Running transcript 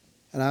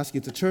And I ask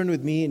you to turn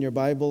with me in your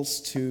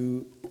Bibles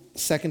to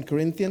 2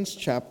 Corinthians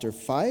chapter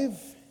 5.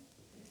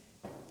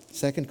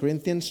 2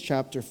 Corinthians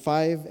chapter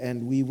 5,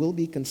 and we will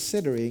be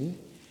considering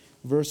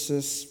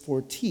verses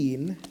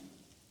 14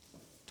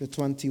 to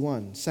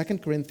 21. 2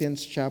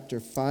 Corinthians chapter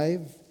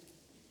 5,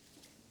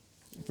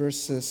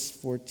 verses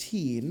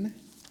 14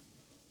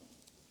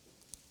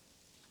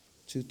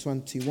 to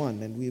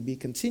 21. And we'll be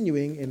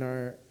continuing in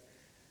our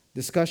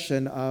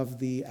discussion of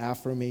the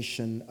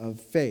affirmation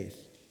of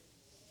faith.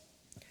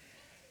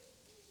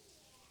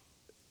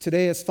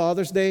 Today is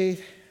Father's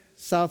Day.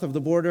 South of the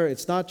border,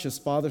 it's not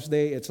just Father's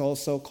Day, it's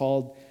also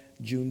called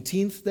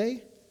Juneteenth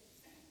Day.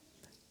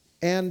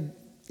 And,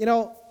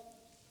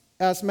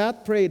 as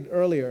Matt prayed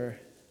earlier,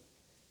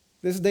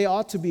 this day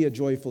ought to be a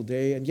joyful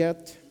day, and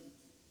yet,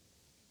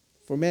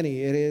 for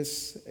many, it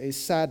is a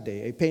sad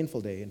day, a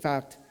painful day. In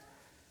fact,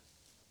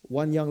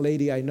 one young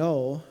lady I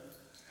know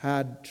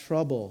had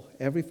trouble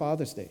every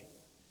Father's Day.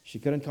 She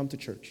couldn't come to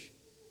church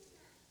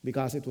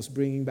because it was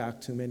bringing back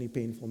too many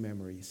painful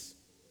memories.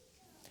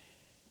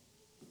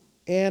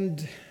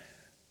 And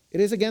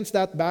it is against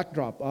that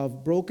backdrop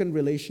of broken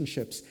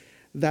relationships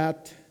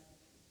that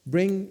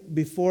bring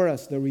before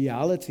us the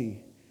reality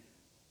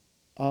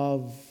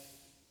of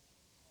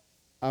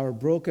our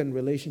broken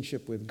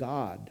relationship with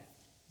God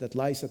that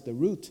lies at the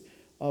root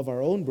of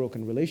our own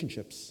broken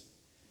relationships,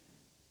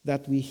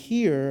 that we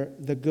hear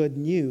the good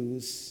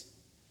news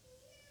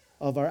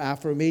of our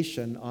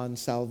affirmation on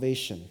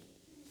salvation.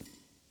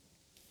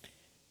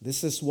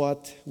 This is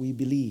what we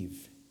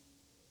believe.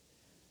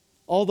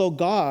 Although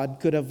God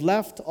could have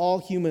left all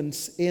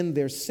humans in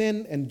their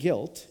sin and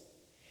guilt,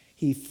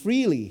 He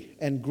freely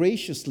and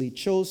graciously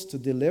chose to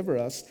deliver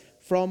us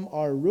from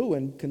our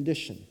ruined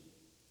condition.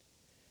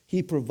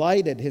 He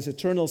provided His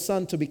eternal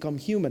Son to become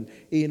human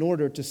in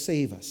order to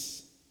save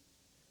us.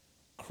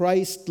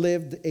 Christ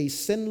lived a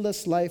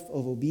sinless life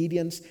of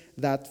obedience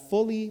that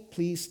fully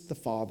pleased the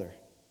Father.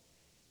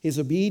 His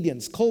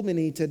obedience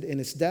culminated in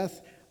His death,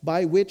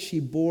 by which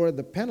He bore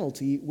the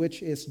penalty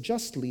which is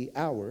justly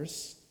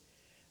ours,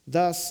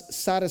 thus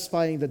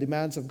satisfying the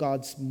demands of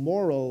God's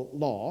moral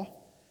law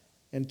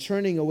and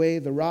turning away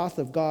the wrath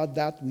of God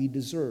that we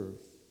deserve.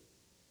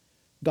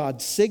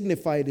 God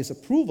signified His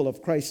approval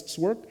of Christ's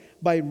work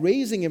by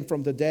raising Him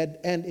from the dead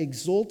and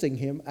exalting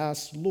Him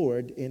as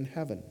Lord in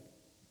heaven.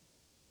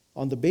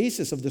 On the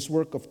basis of this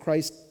work of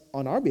Christ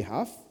on our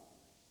behalf,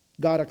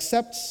 God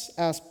accepts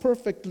as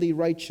perfectly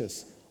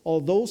righteous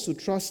all those who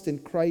trust in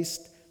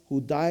Christ,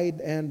 who died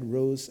and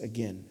rose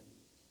again.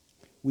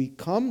 We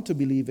come to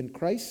believe in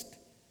Christ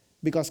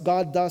because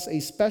God does a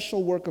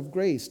special work of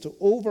grace to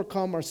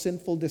overcome our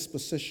sinful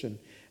disposition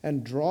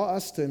and draw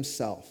us to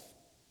Himself.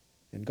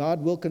 And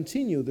God will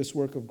continue this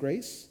work of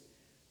grace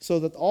so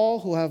that all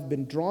who have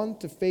been drawn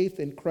to faith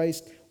in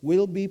Christ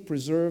will be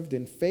preserved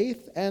in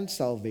faith and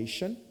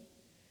salvation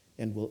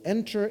and will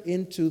enter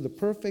into the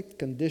perfect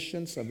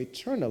conditions of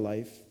eternal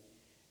life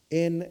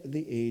in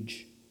the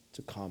age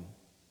to come.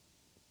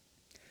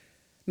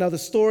 Now, the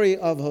story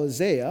of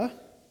Hosea,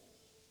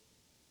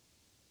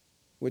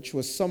 which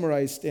was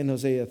summarized in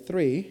Hosea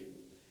 3,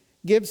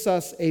 gives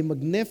us a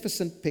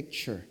magnificent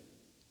picture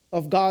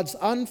of God's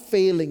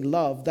unfailing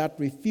love that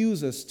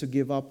refuses to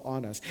give up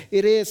on us.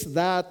 It is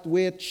that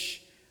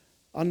which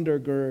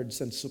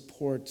undergirds and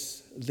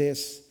supports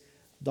this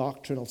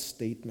doctrinal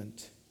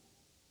statement.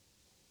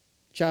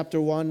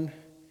 Chapter 1,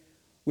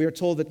 we are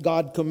told that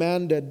God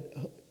commanded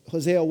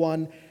Hosea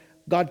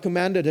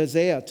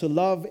to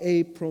love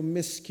a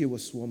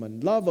promiscuous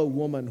woman, love a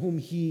woman whom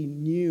he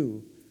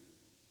knew,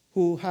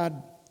 who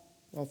had,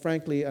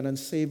 frankly, an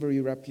unsavory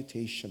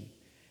reputation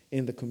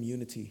in the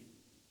community.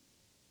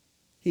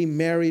 He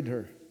married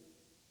her,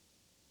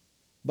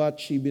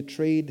 but she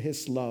betrayed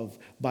his love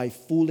by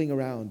fooling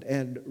around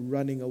and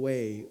running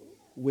away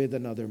with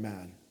another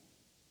man.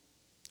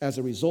 As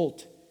a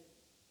result,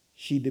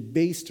 she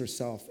debased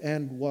herself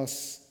and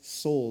was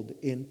sold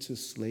into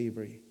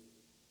slavery.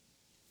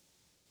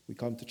 We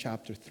come to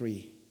chapter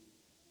 3.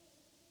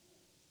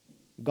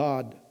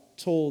 God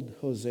told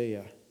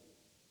Hosea,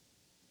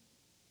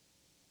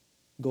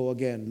 "Go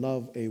again,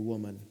 love a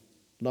woman,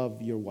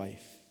 love your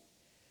wife."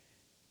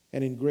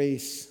 And in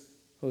grace,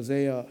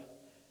 Hosea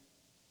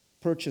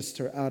purchased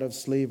her out of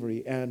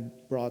slavery and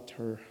brought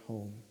her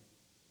home.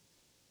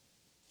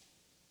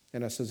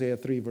 And as Hosea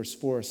 3 verse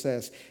 4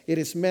 says, it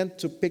is meant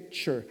to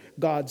picture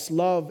God's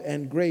love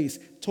and grace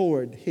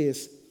toward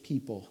His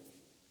people.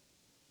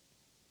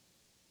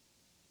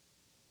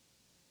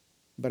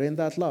 But in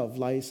that love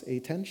lies a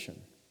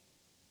tension.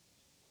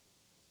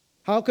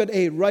 How could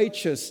a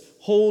righteous,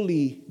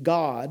 holy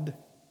God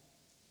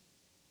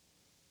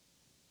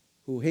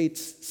who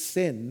hates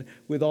sin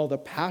with all the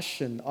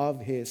passion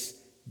of His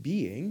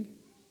being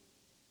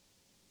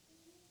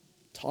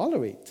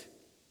tolerate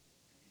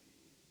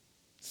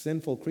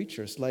sinful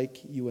creatures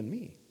like you and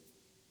me?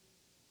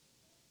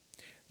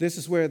 This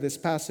is where this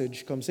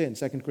passage comes in,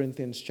 2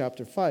 Corinthians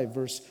chapter 5,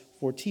 verse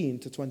 14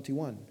 to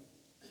 21.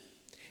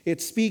 It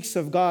speaks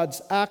of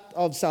God's act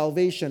of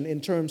salvation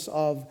in terms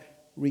of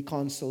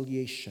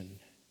reconciliation.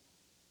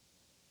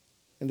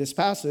 And this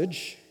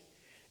passage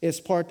is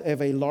part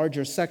of a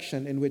larger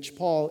section in which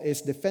Paul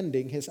is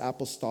defending his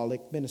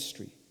apostolic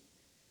ministry.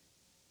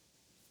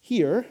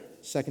 Here,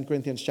 2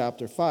 Corinthians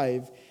chapter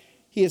 5,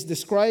 he is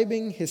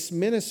describing his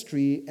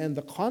ministry and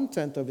the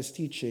content of his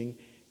teaching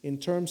in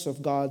terms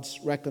of God's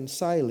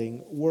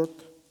reconciling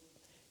work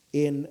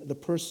in the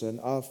person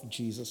of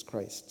Jesus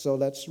Christ. So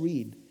let's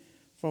read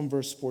from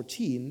verse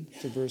 14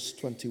 to verse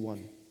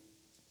 21.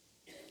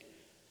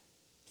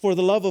 For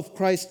the love of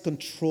Christ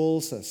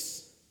controls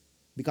us,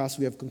 because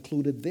we have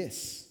concluded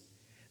this,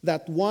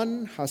 that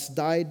one has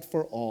died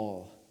for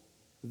all,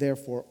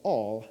 therefore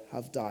all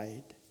have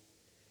died.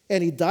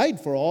 And he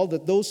died for all,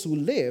 that those who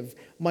live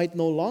might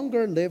no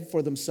longer live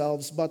for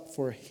themselves, but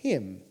for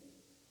him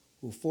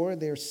who for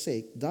their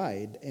sake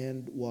died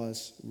and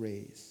was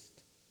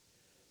raised.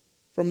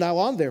 From now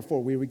on,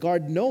 therefore, we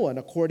regard no one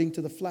according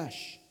to the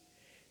flesh.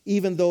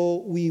 Even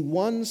though we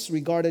once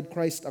regarded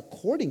Christ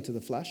according to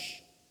the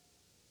flesh,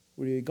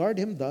 we regard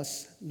him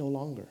thus no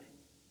longer.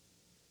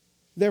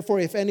 Therefore,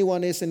 if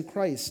anyone is in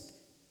Christ,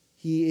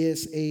 he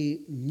is a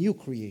new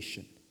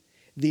creation.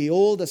 The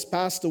old has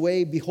passed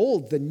away.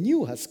 Behold, the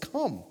new has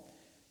come.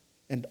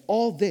 And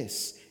all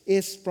this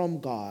is from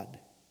God,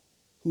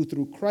 who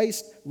through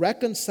Christ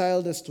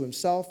reconciled us to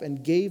himself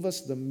and gave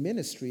us the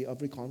ministry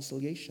of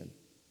reconciliation.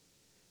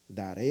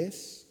 That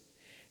is,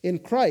 in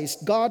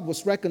Christ, God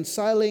was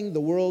reconciling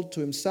the world to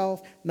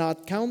himself,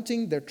 not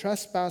counting their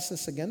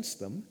trespasses against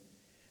them,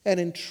 and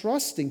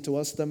entrusting to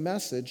us the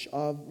message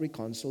of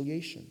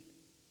reconciliation.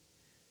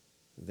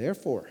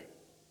 Therefore,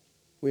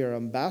 we are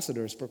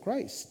ambassadors for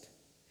Christ,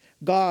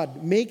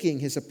 God making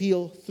his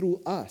appeal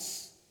through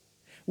us.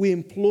 We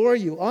implore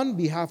you on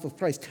behalf of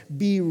Christ,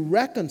 be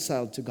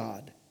reconciled to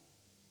God.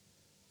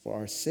 For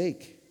our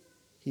sake,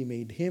 he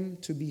made him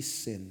to be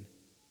sin,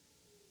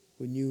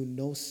 who knew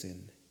no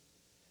sin,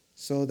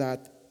 so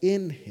that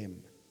in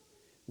him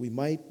we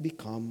might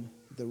become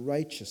the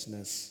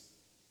righteousness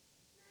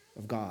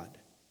of God.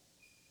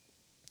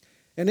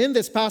 And in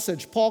this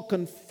passage, Paul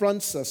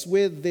confronts us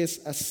with this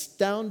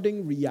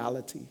astounding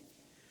reality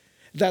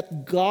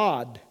that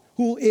God,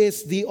 who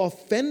is the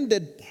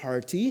offended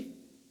party,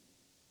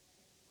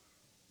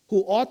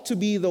 who ought to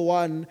be the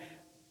one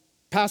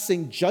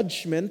passing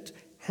judgment,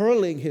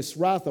 hurling his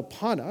wrath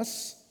upon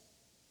us,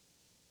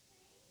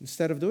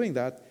 instead of doing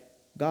that,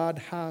 God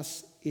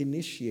has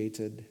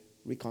initiated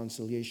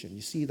reconciliation.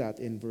 You see that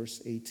in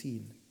verse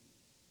 18.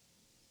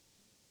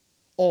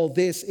 All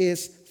this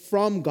is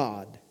from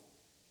God,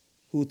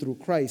 who through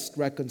Christ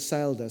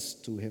reconciled us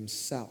to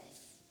himself.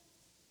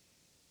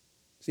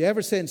 See,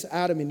 ever since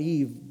Adam and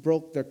Eve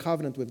broke their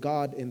covenant with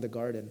God in the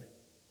garden,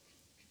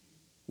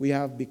 we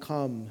have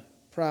become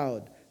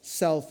proud,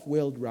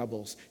 self-willed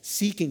rebels,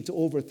 seeking to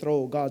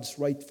overthrow God's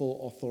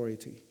rightful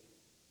authority.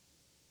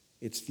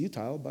 It's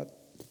futile, but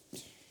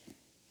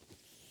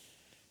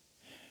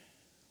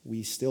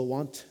we still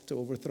want to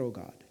overthrow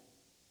God.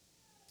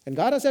 And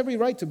God has every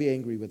right to be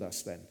angry with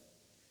us then,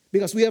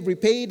 because we have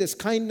repaid his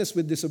kindness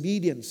with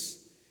disobedience.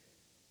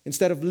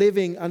 Instead of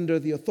living under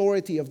the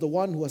authority of the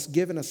one who has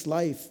given us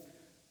life,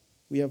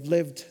 we have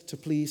lived to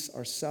please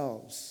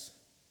ourselves,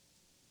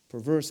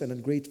 perverse and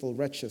ungrateful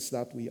wretches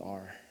that we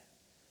are.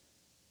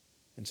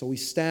 And so we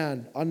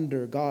stand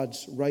under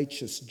God's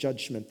righteous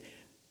judgment.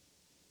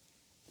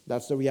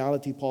 That's the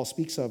reality Paul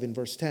speaks of in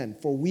verse 10.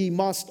 For we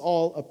must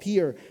all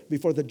appear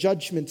before the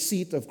judgment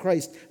seat of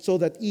Christ, so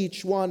that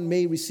each one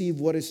may receive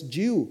what is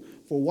due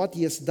for what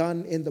he has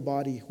done in the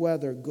body,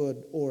 whether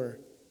good or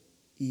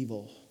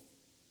evil.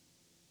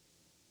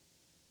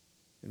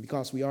 And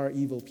because we are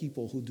evil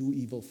people who do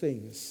evil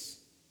things,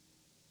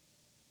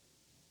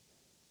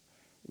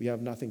 we have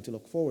nothing to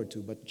look forward to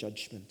but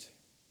judgment.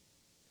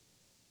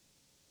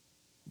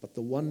 But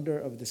the wonder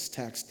of this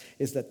text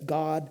is that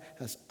God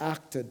has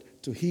acted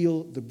to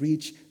heal the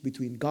breach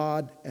between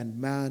God and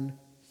man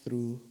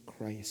through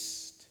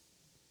Christ.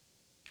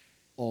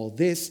 All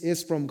this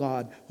is from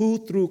God, who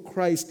through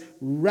Christ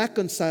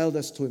reconciled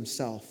us to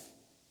himself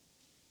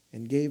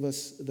and gave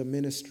us the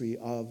ministry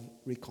of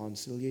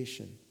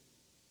reconciliation.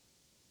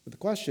 But the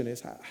question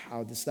is,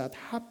 how does that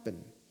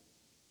happen?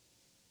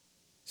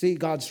 See,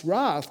 God's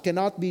wrath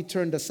cannot be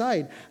turned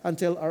aside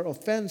until our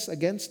offense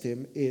against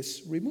him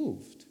is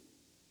removed.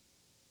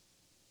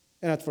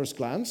 And at first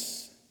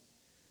glance,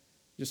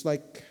 just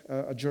like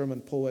a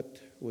German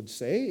poet would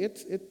say,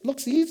 it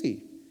looks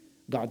easy.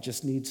 God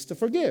just needs to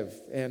forgive.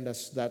 And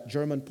as that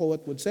German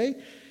poet would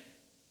say,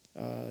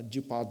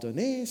 Dieu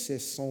pardonner, c'est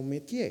son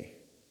métier.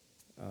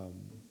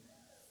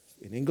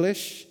 In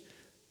English,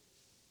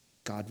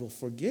 God will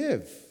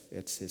forgive.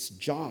 It's his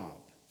job.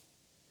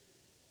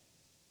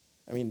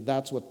 I mean,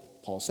 that's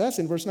what Paul says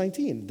in verse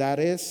 19. That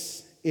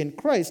is, in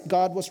Christ,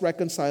 God was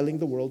reconciling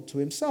the world to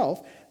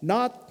himself,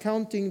 not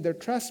counting their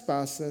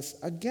trespasses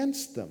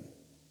against them.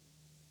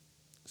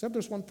 Except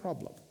there's one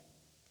problem.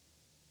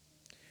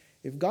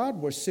 If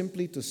God were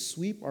simply to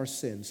sweep our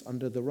sins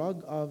under the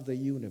rug of the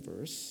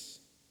universe,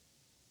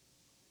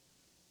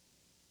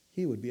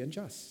 he would be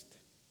unjust.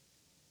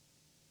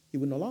 He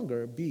would no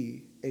longer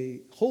be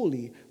a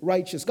holy,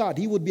 righteous God.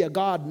 He would be a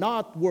God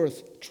not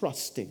worth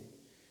trusting,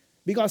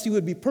 because he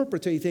would be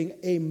perpetrating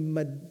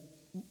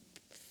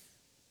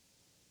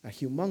a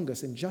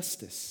humongous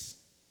injustice.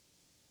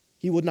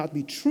 He would not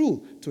be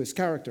true to his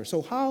character.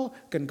 So how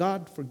can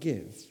God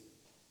forgive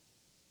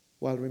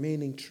while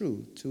remaining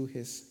true to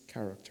his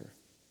character?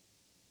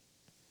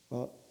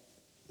 Well,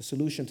 the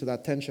solution to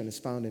that tension is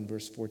found in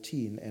verse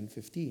 14 and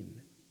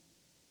 15.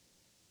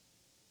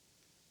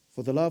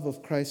 For the love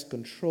of Christ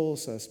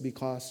controls us,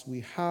 because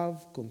we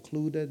have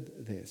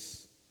concluded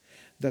this,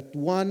 that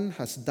one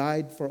has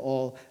died for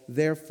all,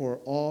 therefore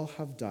all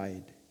have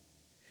died.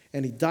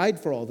 And he died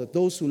for all, that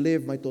those who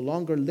live might no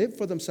longer live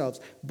for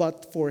themselves,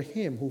 but for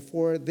him who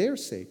for their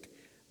sake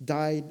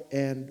died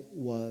and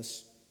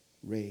was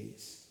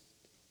raised.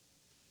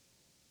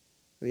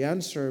 The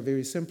answer,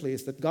 very simply,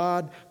 is that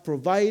God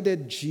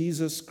provided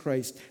Jesus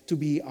Christ to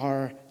be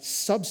our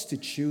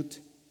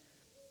substitute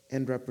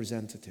and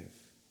representative.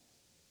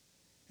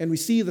 And we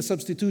see the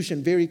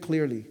substitution very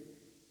clearly.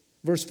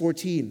 Verse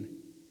 14,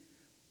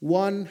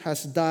 one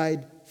has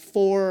died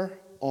for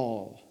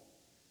all.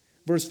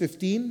 Verse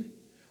 15,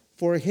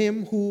 for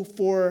him who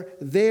for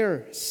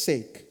their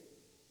sake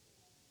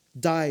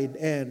died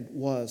and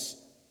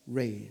was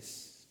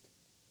raised.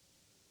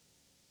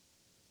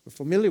 We're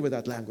familiar with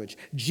that language.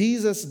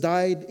 Jesus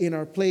died in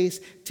our place,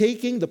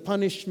 taking the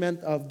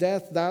punishment of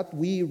death that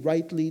we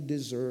rightly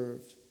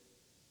deserved.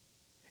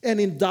 And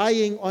in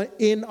dying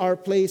in our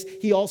place,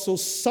 he also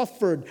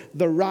suffered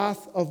the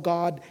wrath of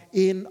God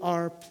in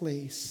our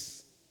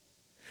place.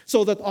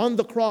 So that on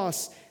the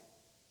cross,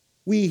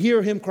 we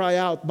hear him cry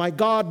out, my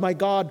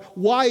God,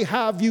 why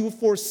have you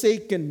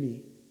forsaken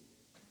me?"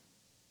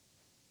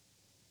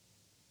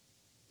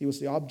 He was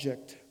the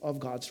object of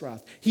God's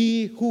wrath.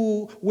 He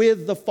who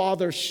with the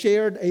Father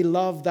shared a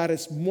love that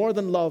is more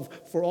than love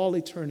for all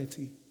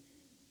eternity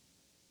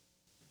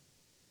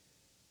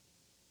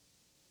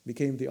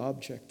became the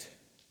object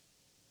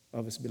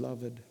of his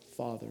beloved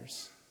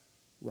Father's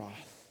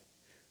wrath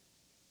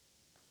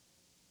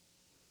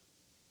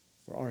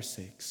for our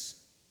sakes,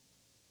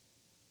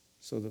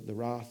 so that the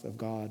wrath of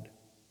God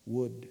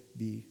would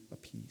be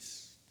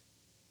appeased.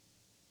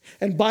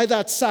 And by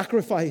that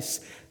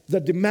sacrifice, the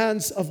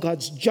demands of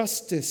God's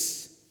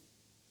justice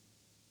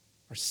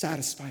are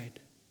satisfied.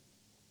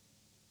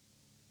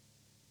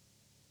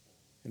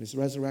 And his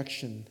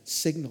resurrection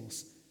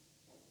signals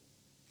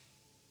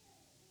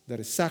that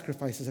his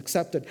sacrifice is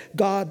accepted.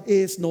 God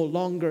is no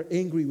longer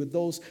angry with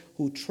those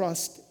who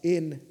trust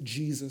in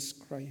Jesus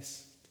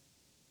Christ.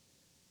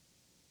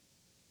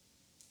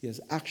 He has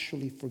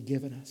actually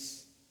forgiven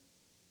us.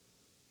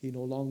 He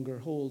no longer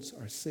holds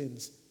our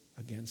sins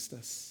against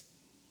us.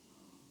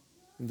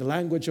 In the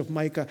language of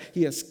Micah,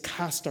 he has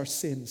cast our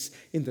sins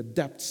in the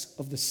depths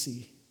of the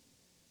sea.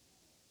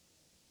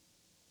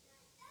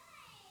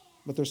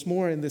 But there's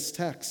more in this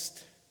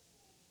text.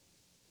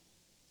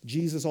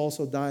 Jesus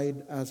also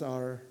died as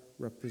our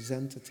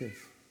representative.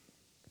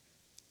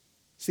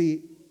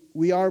 See,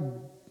 we are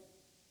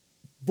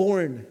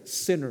born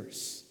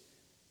sinners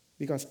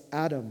because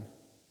Adam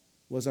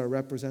was our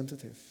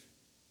representative.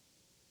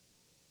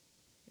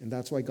 And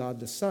that's why God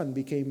the Son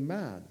became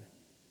man,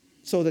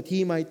 so that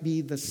he might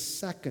be the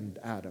second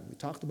Adam. We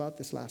talked about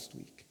this last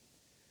week,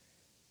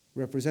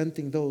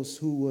 representing those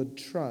who would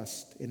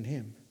trust in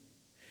him.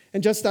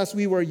 And just as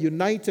we were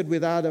united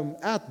with Adam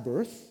at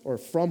birth, or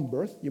from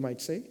birth, you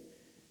might say,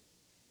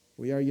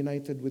 we are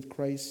united with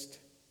Christ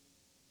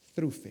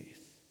through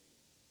faith.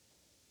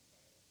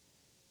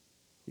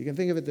 You can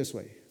think of it this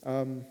way.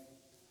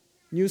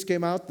 News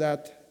came out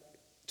that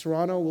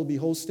Toronto will be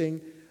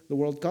hosting the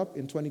World Cup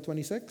in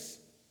 2026,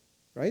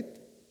 right?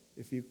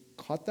 If you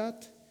caught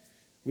that.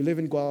 We live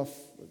in Guelph.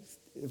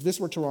 If this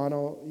were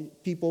Toronto,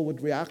 people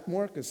would react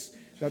more because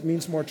that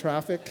means more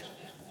traffic.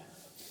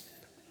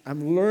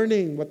 I'm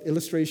learning what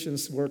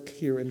illustrations work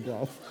here in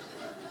Guelph.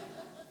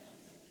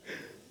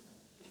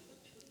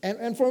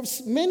 And for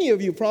many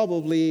of you,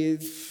 probably,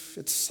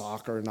 it's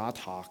soccer, not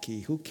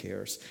hockey. Who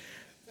cares?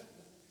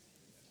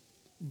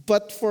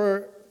 But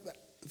for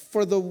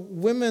the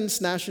women's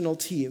national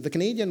team, the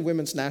Canadian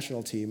women's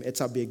national team, it's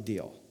a big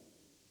deal.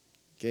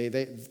 Okay,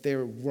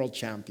 they're world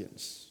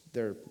champions.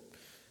 They're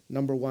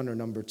number 1 or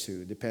number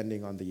 2,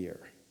 depending on the year.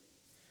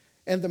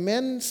 And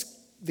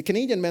the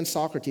Canadian men's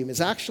soccer team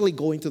is actually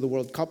going to the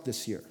World Cup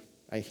this year,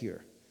 I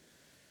hear.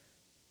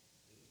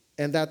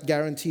 And that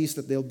guarantees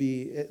that they'll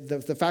be,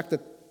 the fact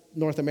that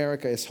North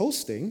America is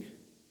hosting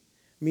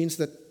means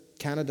that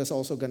Canada's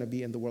also going to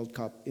be in the World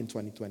Cup in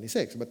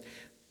 2026. But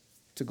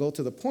to go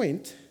to the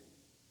point,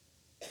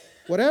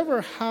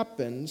 whatever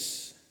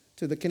happens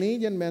to the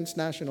Canadian men's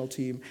national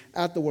team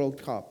at the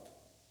World Cup,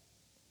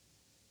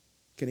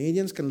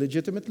 Canadians can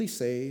legitimately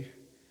say,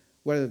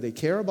 whether they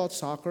care about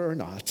soccer or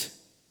not,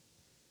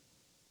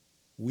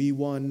 we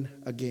won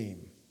a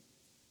game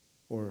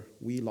or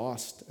we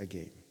lost a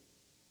game.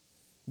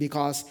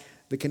 Because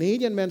the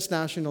Canadian men's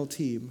national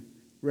team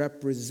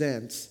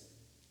represents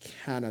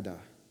Canada.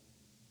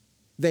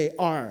 They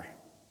are,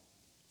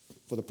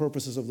 for the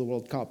purposes of the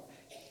World Cup,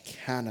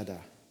 Canada.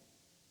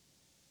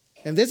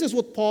 And this is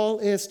what Paul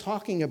is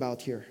talking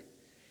about here.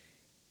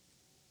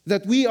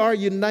 That we are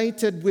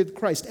united with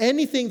Christ.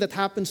 Anything that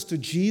happens to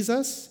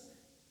Jesus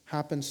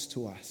happens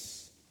to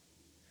us.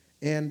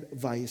 And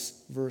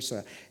vice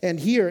versa. And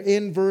here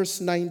in verse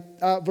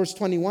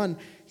 21,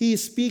 he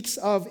speaks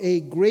of a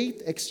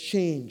great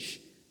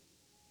exchange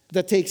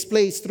that takes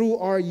place through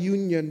our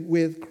union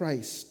with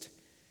Christ.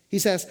 He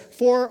says,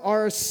 "For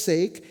our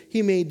sake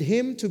he made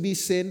him to be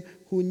sin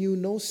who knew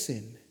no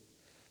sin,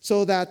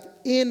 so that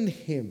in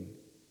him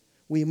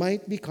we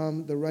might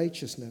become the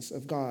righteousness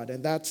of God."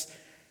 And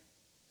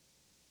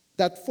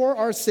that "for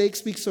our sake"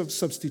 speaks of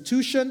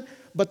substitution,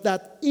 but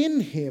that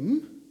 "in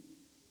him"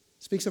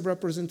 speaks of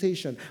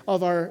representation,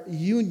 of our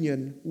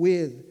union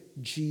with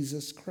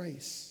Jesus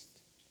Christ.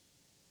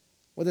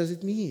 What does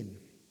it mean?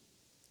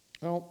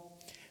 Well,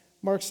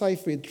 Mark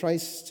Seifried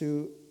tries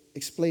to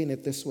explain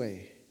it this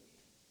way.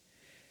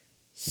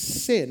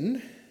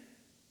 Sin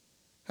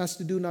has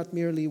to do not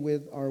merely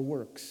with our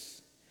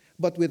works,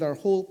 but with our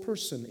whole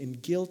person in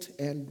guilt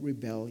and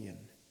rebellion,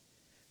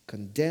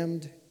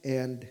 condemned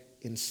and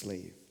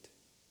enslaved.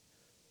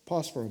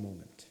 Pause for a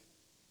moment.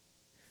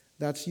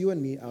 That's you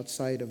and me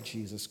outside of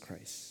Jesus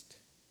Christ.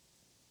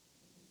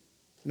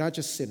 Not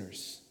just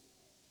sinners.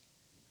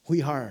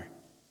 We are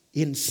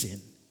in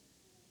sin.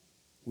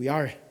 We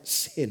are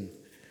sin.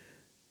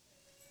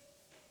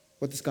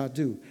 What does God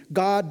do?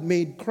 God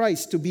made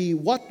Christ to be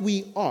what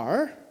we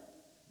are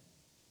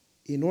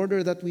in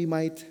order that we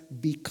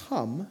might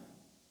become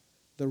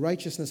the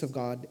righteousness of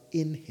God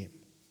in him.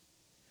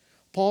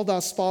 Paul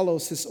thus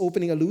follows his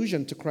opening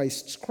allusion to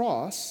Christ's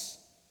cross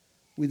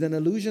with an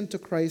allusion to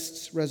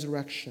Christ's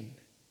resurrection.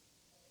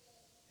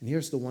 And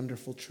here's the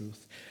wonderful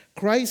truth.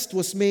 Christ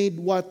was made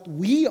what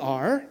we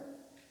are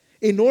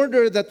in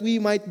order that we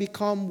might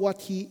become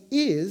what he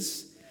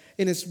is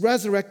in his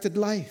resurrected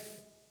life.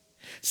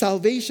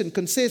 Salvation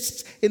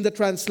consists in the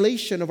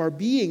translation of our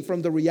being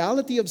from the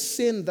reality of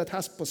sin that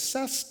has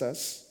possessed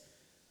us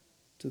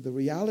to the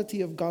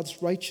reality of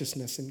God's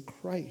righteousness in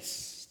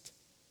Christ.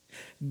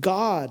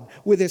 God,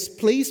 with his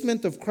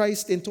placement of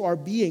Christ into our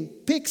being,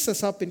 picks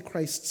us up in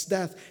Christ's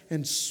death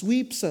and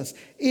sweeps us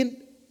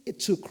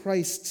into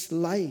Christ's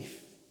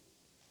life.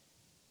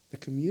 The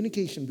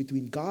communication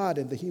between God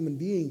and the human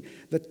being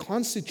that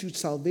constitutes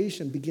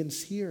salvation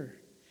begins here,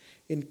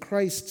 in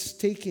Christ's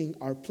taking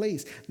our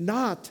place,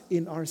 not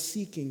in our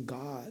seeking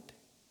God.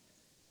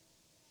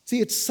 See,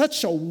 it's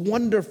such a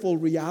wonderful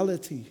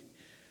reality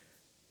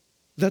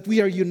that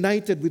we are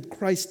united with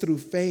Christ through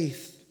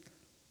faith.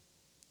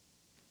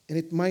 And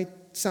it might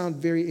sound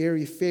very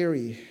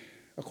airy-fairy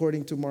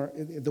according to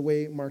the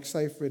way Mark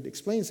Seifried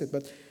explains it,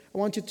 but I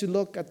want you to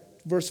look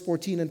at verse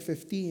 14 and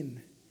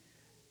 15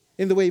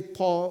 in the way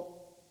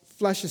Paul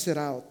fleshes it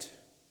out.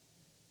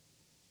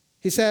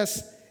 He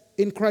says,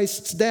 in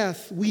Christ's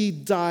death, we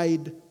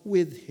died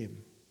with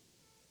him.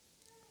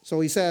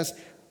 So he says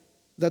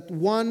that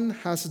one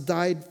has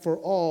died for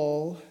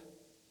all,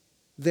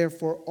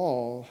 therefore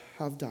all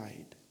have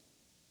died.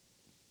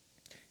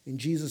 In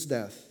Jesus'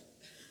 death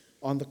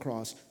on the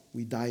cross,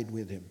 we died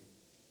with him.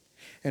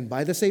 And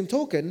by the same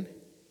token,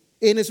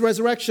 in his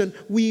resurrection,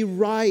 we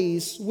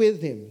rise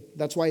with him.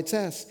 That's why it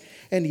says,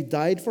 and he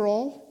died for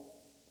all,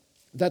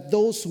 that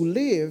those who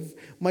live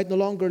might no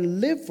longer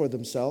live for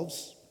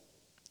themselves,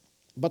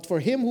 but for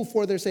him who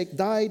for their sake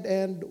died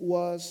and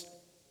was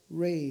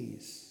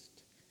raised.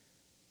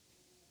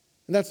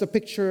 And that's the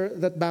picture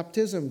that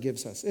baptism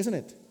gives us, isn't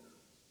it?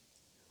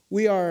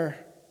 We are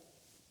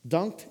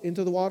dunked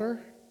into the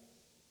water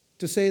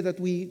to say that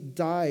we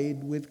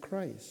died with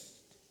Christ.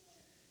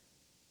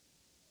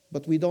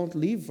 But we don't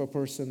leave a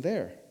person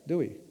there, do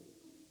we?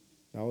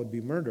 That would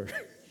be murder.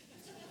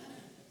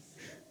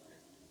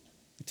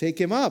 Take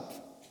him up.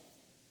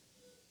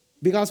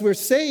 Because we're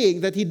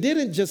saying that he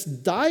didn't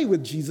just die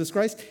with Jesus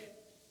Christ,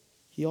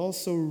 he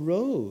also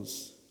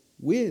rose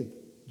with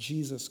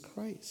Jesus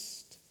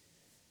Christ.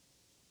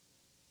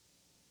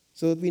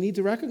 So that we need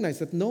to recognize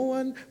that no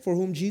one for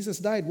whom Jesus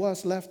died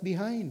was left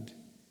behind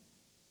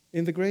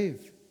in the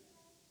grave.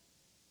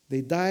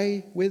 They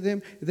die with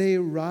him, they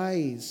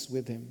rise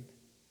with him.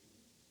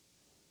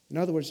 In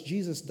other words,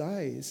 Jesus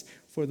dies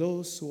for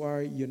those who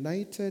are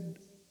united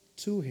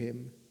to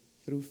him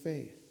through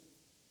faith.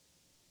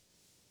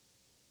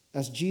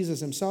 As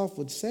Jesus himself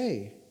would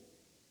say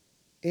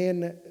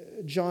in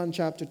John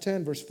chapter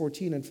 10, verse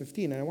 14 and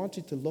 15. And I want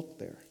you to look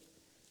there.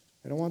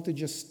 I don't want to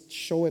just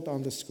show it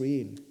on the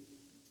screen.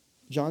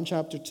 John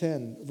chapter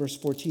 10, verse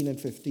 14 and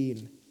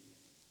 15.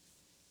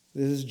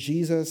 This is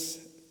Jesus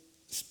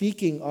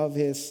speaking of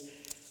his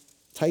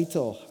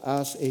title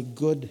as a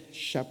good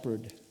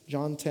shepherd.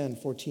 John 10,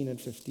 14 and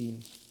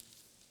 15.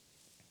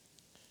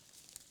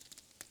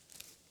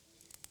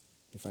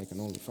 If I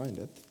can only find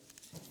it.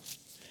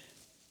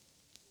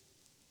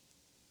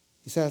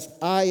 He says,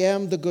 I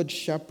am the good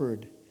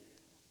shepherd.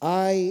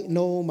 I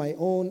know my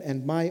own,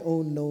 and my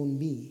own know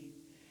me.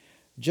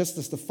 Just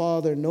as the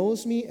Father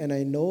knows me, and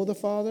I know the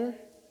Father,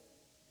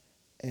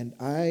 and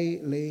I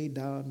lay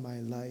down my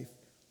life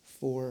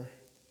for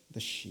the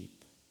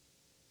sheep.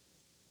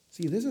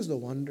 See, this is the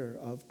wonder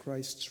of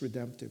Christ's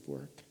redemptive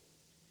work.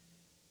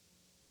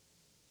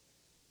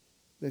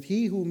 That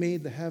he who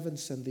made the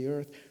heavens and the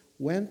earth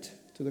went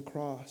to the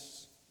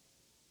cross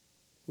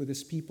with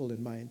his people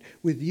in mind,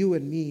 with you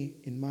and me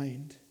in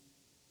mind.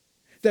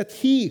 That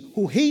he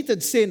who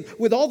hated sin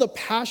with all the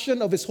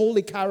passion of his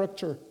holy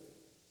character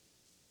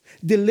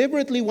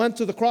deliberately went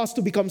to the cross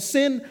to become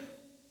sin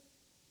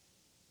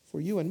for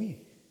you and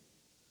me.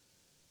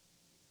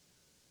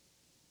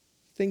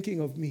 Thinking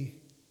of me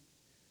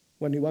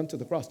when he went to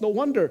the cross. No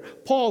wonder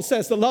Paul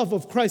says the love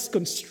of Christ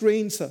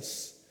constrains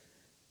us,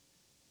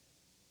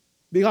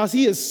 because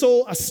he is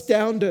so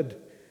astounded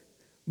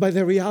by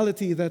the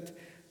reality that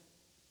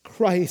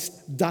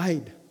Christ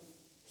died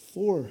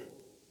for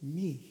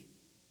me.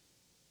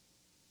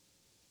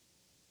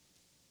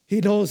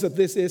 He knows that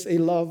this is a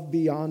love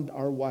beyond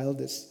our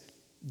wildest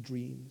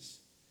dreams.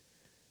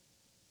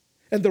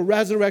 And the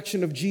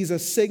resurrection of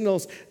Jesus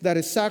signals that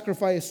his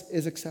sacrifice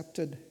is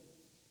accepted.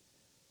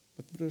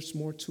 But there's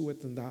more to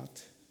it than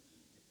that.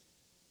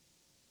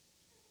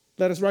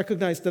 Let us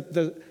recognize that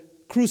the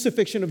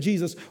crucifixion of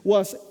Jesus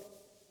was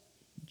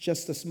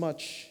just as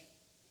much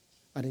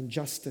an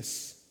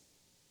injustice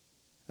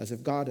as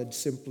if God had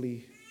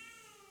simply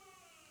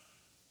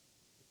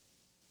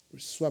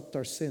swept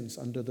our sins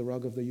under the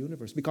rug of the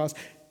universe. Because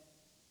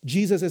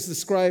Jesus is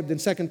described in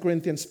 2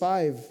 Corinthians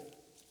 5,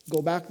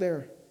 go back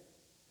there,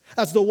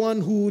 as the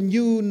one who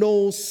knew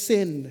no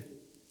sin.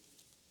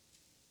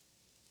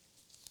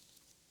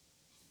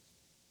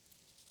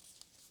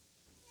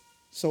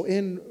 So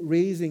in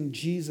raising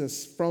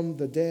Jesus from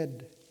the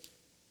dead,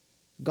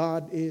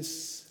 God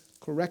is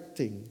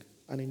correcting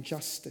an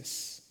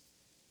injustice.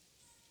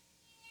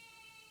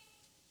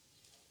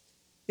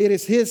 It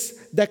is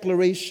his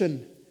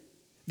declaration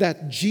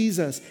that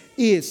Jesus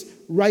is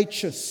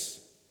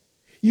righteous.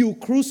 You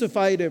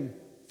crucified him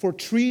for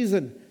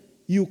treason.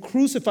 You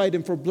crucified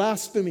him for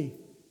blasphemy.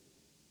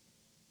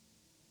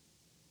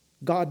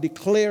 God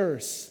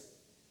declares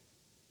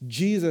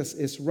Jesus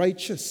is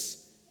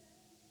righteous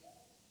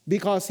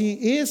because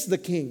he is the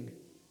king.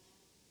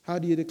 How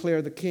do you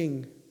declare the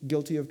king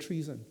guilty of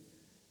treason?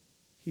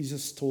 He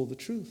just told the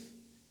truth.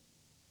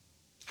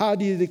 How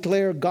do you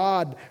declare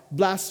God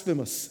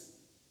blasphemous?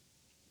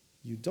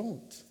 You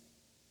don't.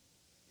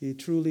 He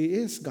truly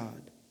is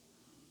God.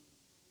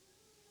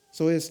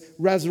 So his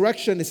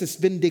resurrection is his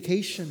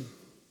vindication.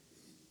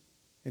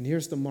 And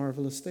here's the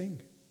marvelous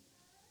thing.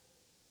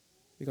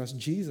 Because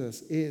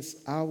Jesus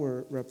is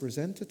our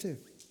representative.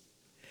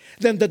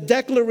 Then the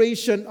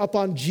declaration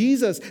upon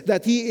Jesus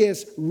that he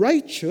is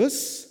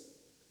righteous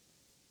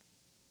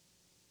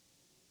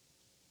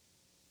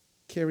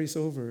carries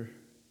over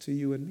to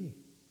you and me.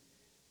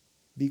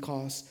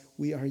 Because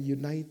we are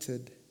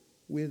united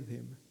with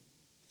him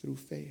through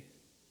faith.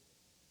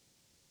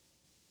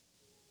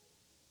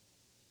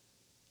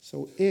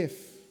 So if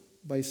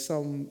by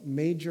some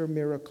major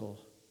miracle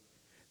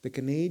the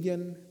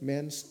Canadian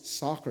men's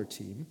soccer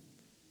team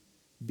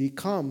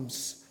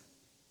becomes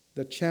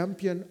the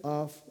champion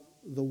of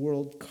the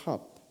World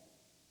Cup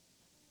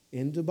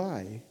in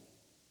Dubai,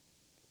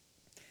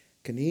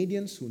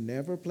 Canadians who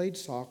never played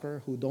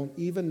soccer, who don't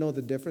even know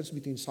the difference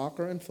between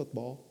soccer and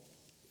football,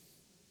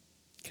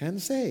 can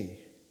say,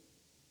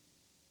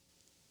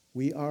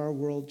 we are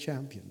world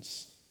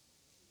champions,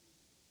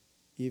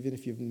 even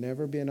if you've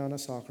never been on a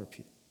soccer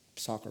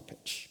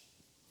pitch.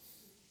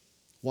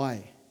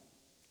 Why?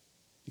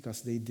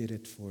 Because they did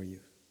it for you.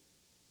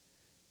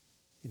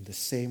 In the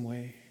same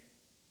way,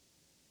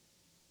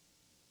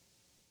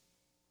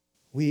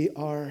 we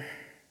are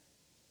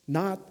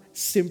not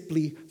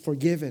simply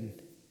forgiven.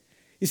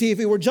 You see, if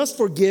we were just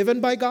forgiven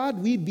by God,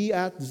 we'd be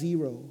at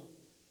zero.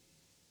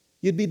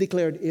 You'd be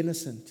declared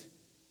innocent.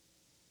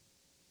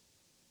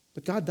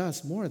 But God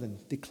does more than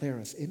declare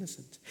us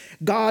innocent.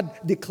 God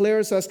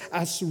declares us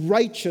as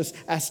righteous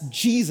as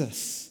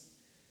Jesus.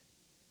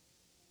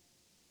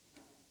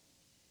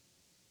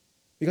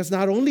 Because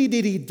not only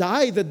did he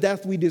die the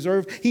death we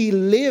deserve, he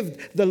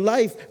lived the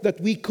life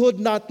that we could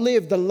not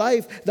live, the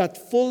life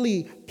that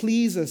fully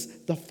pleases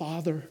the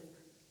Father.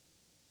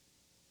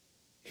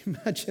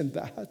 Imagine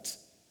that.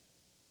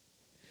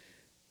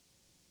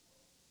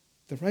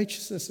 The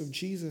righteousness of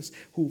Jesus,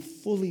 who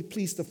fully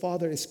pleased the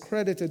Father, is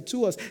credited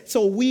to us.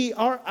 So we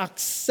are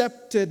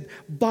accepted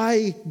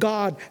by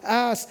God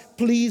as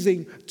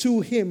pleasing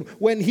to him.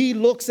 When he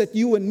looks at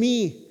you and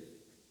me,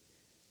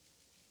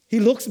 he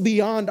looks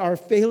beyond our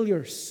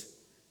failures.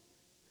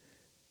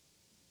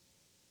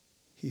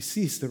 He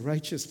sees the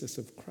righteousness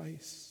of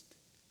Christ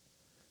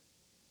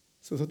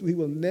so that we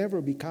will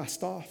never be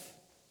cast off,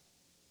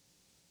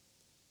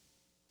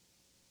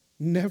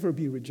 never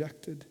be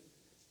rejected.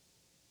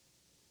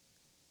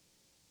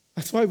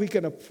 That's why we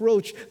can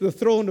approach the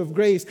throne of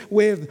grace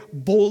with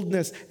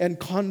boldness and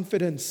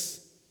confidence.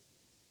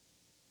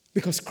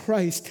 Because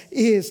Christ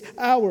is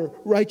our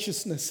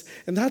righteousness.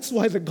 And that's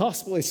why the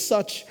gospel is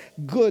such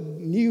good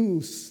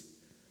news.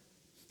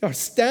 Our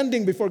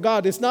standing before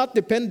God is not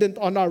dependent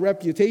on our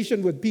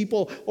reputation with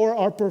people or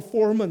our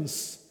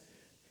performance.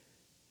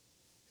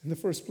 In the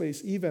first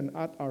place, even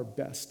at our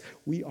best,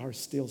 we are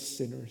still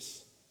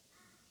sinners.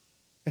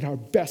 And our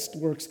best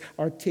works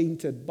are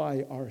tainted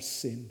by our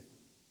sin.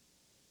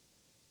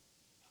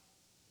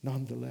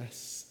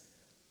 Nonetheless,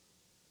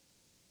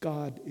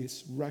 God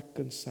is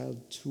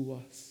reconciled to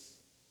us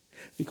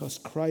because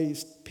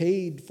Christ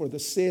paid for the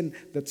sin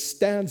that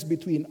stands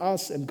between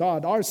us and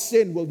God. Our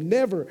sin will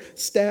never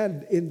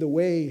stand in the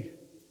way.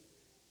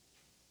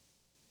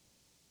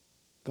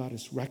 God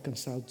is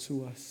reconciled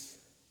to us.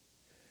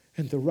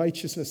 And the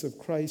righteousness of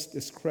Christ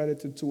is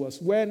credited to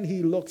us. When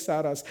he looks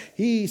at us,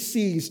 he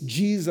sees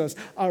Jesus,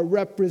 our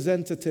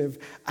representative,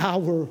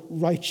 our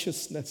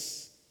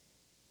righteousness.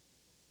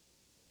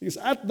 Because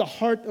at the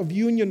heart of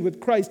union with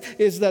Christ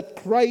is that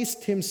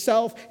Christ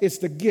himself is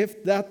the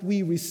gift that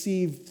we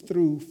receive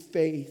through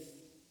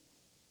faith.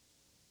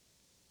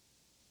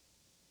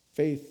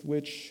 Faith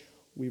which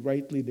we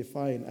rightly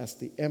define as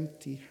the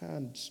empty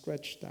hand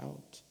stretched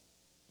out,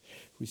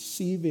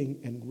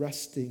 receiving and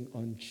resting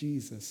on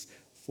Jesus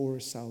for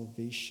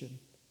salvation.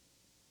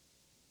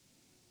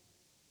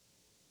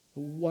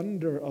 The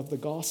wonder of the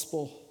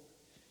gospel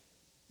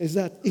is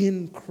that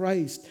in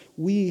Christ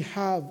we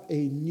have a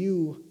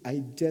new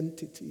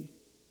identity.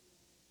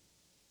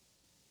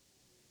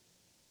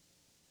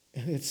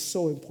 And it's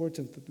so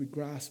important that we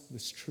grasp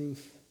this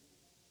truth.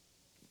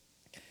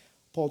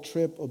 Paul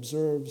Tripp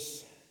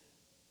observes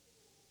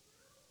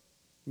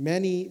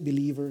many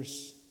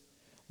believers,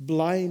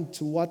 blind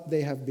to what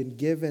they have been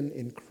given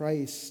in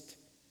Christ,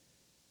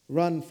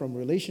 run from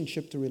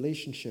relationship to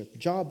relationship,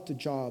 job to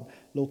job,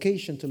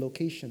 location to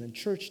location, and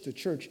church to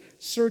church,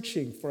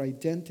 searching for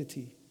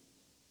identity.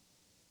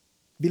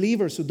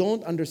 Believers who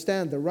don't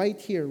understand the right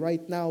here,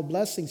 right now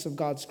blessings of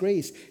God's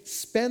grace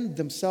spend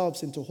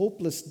themselves into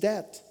hopeless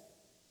debt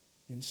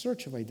in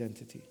search of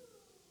identity.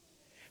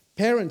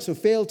 Parents who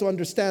fail to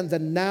understand the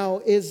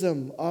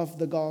nowism of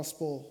the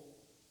gospel,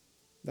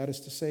 that is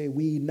to say,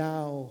 we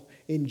now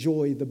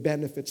enjoy the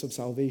benefits of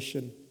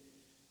salvation,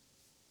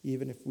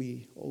 even if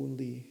we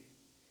only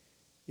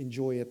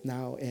enjoy it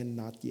now and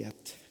not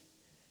yet.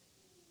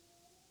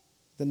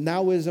 The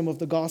nowism of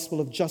the gospel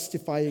of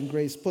justifying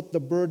grace put the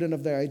burden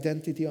of their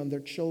identity on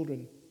their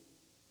children.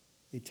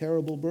 A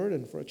terrible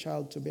burden for a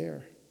child to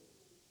bear.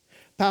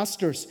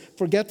 Pastors,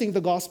 forgetting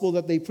the gospel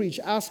that they preach,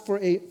 ask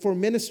for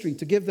ministry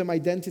to give them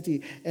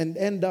identity and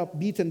end up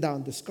beaten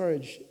down,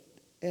 discouraged,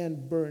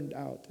 and burned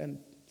out. And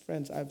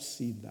friends, I've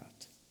seen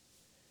that.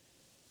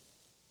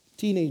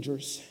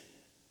 Teenagers,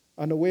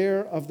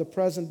 unaware of the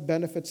present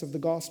benefits of the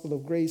gospel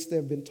of grace they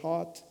have been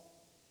taught,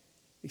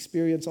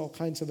 experience all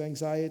kinds of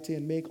anxiety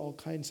and make all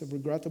kinds of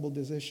regrettable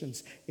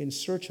decisions in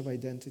search of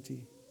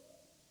identity.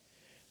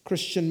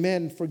 Christian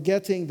men,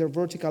 forgetting their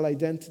vertical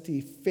identity,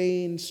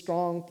 feign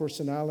strong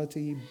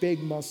personality,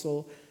 big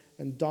muscle,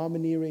 and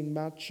domineering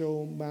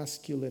macho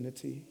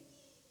masculinity.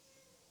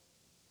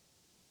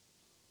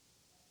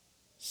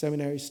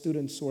 Seminary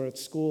students who are at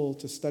school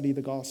to study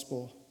the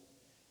gospel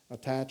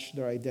attach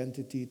their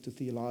identity to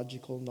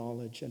theological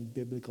knowledge and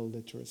biblical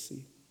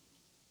literacy.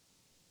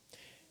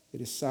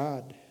 It is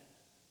sad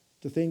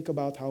to think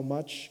about how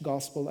much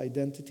gospel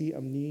identity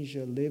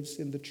amnesia lives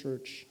in the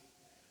church,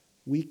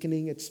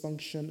 weakening its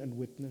function and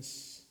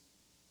witness.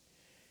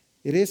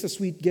 It is a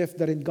sweet gift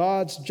that in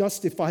God's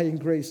justifying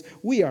grace,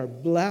 we are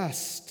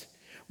blessed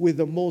with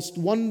the most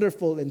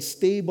wonderful and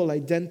stable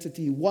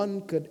identity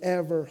one could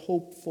ever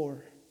hope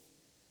for.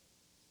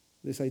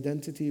 This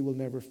identity will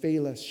never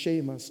fail us,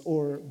 shame us,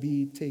 or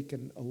be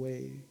taken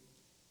away.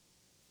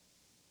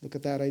 Look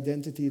at that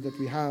identity that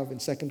we have in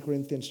 2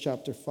 Corinthians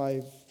chapter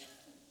 5.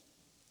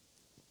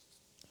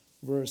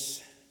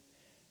 Verse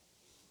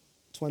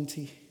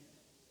 20.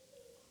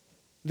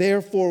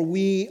 Therefore,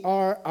 we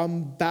are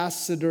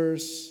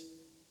ambassadors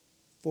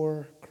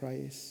for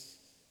Christ.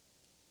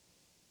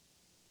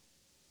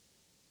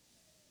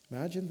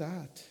 Imagine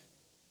that.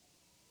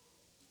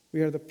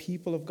 We are the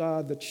people of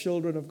God, the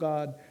children of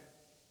God,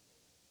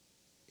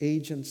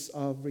 agents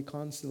of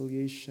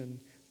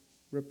reconciliation,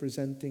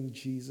 representing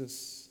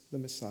Jesus, the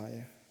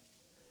Messiah.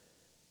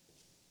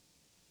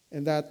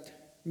 And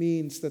that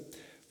means that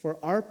for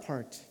our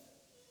part,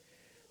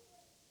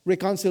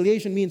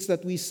 reconciliation means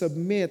that we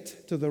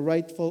submit to the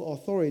rightful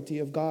authority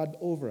of God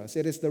over us.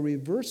 It is the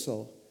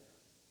reversal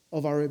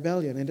of our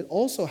rebellion. And it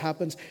also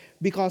happens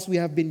because we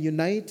have been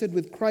united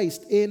with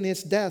Christ in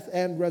his death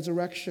and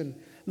resurrection.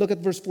 Look at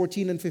verse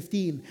 14 and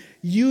 15.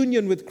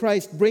 Union with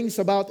Christ brings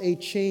about a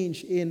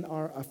change in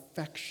our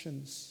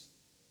affections.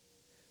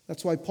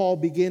 That's why Paul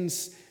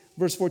begins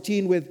verse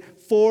 14 with,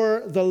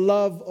 "For the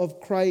love of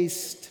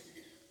Christ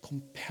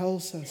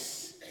compels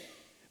us."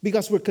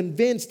 Because we're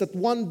convinced that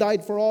one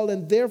died for all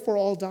and therefore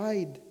all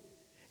died.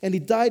 And he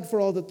died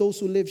for all that those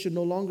who live should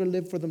no longer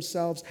live for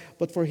themselves,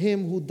 but for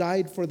him who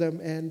died for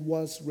them and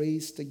was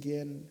raised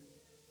again.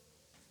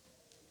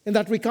 And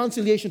that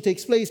reconciliation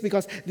takes place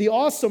because the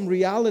awesome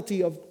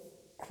reality of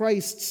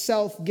Christ's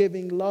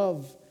self-giving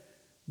love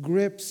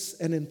grips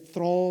and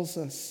enthralls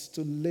us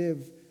to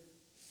live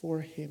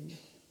for him.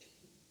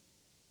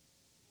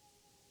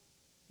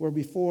 Where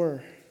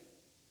before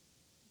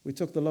We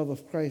took the love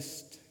of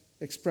Christ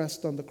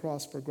expressed on the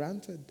cross for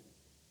granted,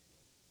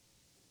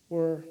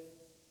 or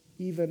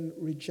even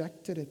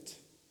rejected it.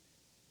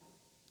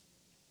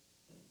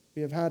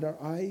 We have had our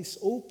eyes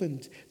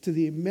opened to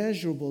the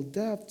immeasurable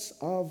depths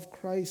of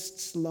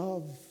Christ's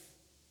love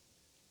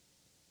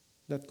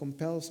that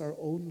compels our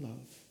own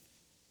love.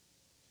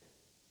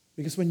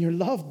 Because when you're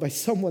loved by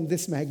someone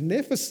this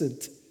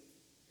magnificent,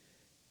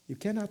 you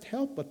cannot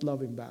help but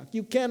love him back.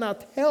 You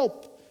cannot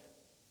help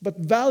but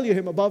value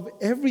him above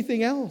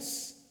everything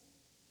else.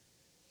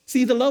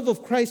 See, the love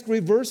of Christ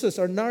reverses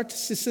our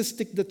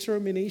narcissistic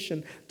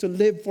determination to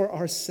live for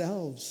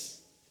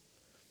ourselves.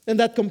 And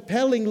that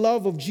compelling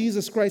love of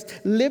Jesus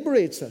Christ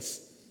liberates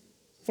us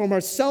from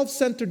our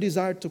self-centered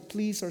desire to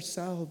please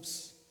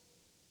ourselves.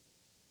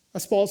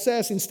 As Paul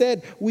says,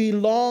 instead, we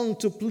long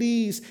to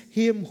please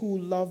him who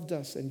loved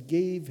us and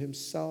gave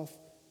himself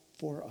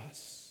for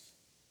us.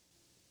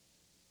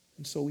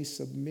 And so we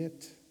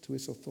submit to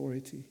his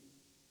authority,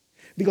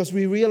 because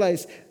we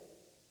realize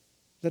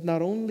that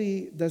not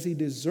only does he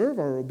deserve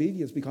our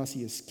obedience because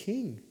he is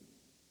king,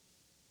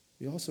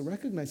 we also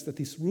recognize that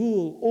his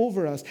rule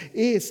over us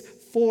is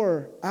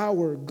for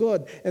our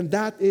good, and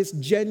that is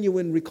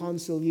genuine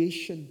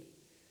reconciliation.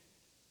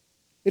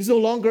 It's no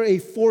longer a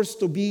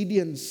forced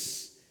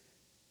obedience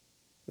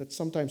that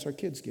sometimes our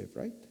kids give,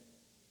 right?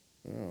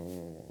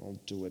 Oh, I'll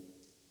do it.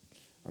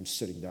 I'm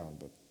sitting down,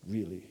 but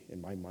really, in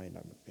my mind,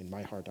 in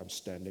my heart, I'm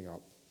standing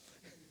up.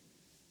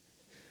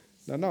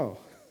 No,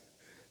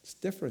 it's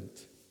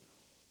different.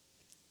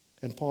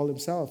 And Paul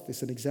himself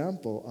is an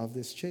example of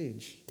this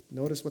change.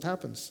 Notice what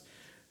happens.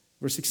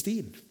 Verse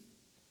 16.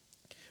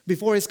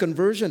 Before his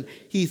conversion,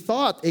 he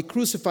thought a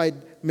crucified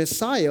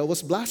Messiah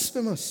was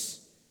blasphemous.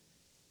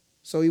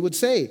 So he would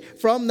say,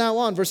 from now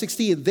on, verse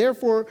 16,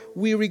 therefore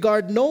we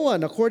regard no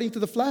one according to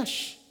the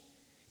flesh.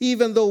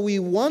 Even though we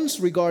once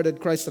regarded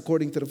Christ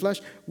according to the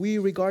flesh, we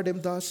regard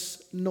him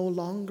thus no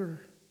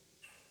longer.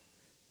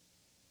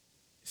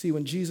 See,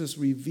 when Jesus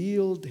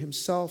revealed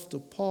himself to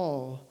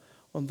Paul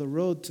on the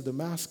road to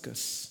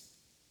Damascus,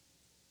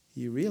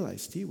 he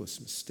realized he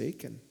was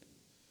mistaken.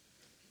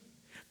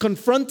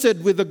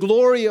 Confronted with the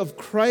glory of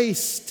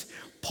Christ,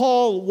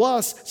 Paul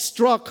was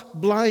struck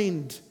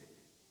blind.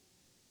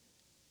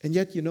 And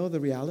yet, you know the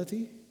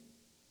reality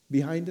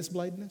behind his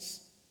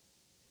blindness?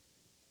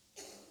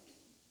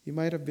 He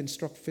might have been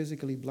struck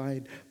physically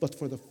blind, but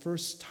for the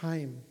first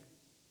time,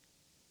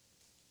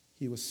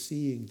 he was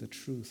seeing the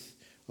truth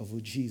of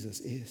who Jesus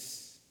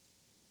is.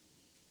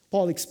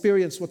 Paul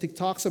experienced what he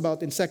talks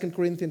about in 2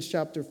 Corinthians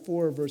chapter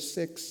 4, verse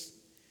 6.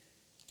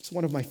 It's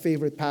one of my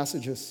favorite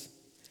passages.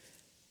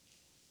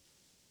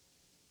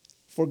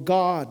 For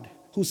God,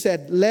 who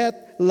said,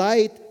 let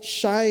light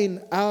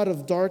shine out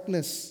of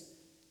darkness,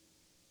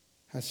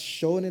 has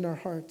shone in our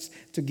hearts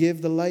to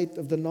give the light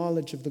of the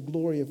knowledge of the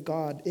glory of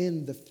God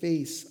in the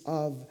face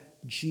of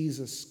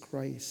Jesus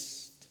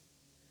Christ.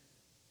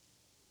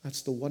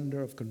 That's the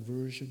wonder of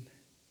conversion.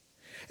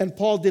 And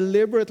Paul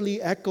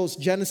deliberately echoes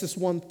Genesis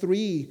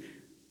 1:3.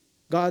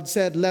 God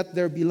said, let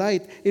there be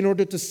light, in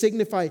order to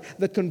signify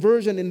that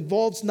conversion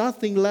involves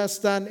nothing less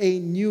than a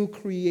new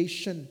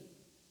creation.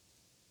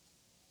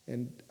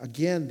 And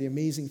again, the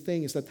amazing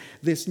thing is that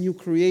this new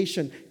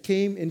creation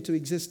came into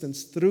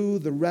existence through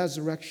the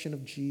resurrection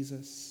of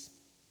Jesus.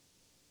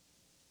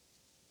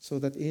 So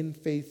that in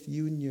faith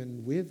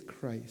union with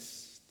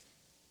Christ,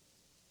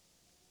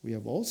 we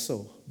have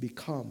also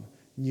become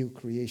new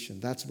creation.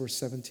 That's verse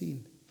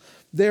 17.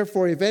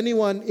 Therefore, if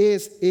anyone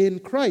is in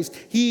Christ,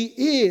 he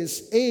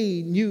is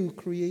a new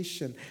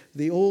creation.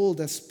 The old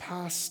has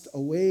passed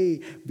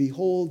away.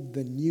 Behold,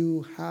 the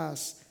new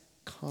has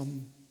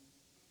come.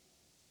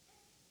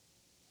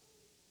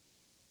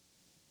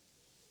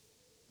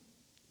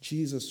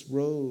 Jesus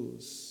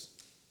rose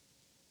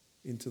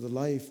into the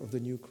life of the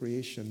new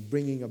creation,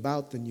 bringing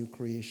about the new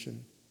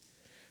creation,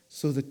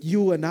 so that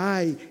you and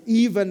I,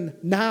 even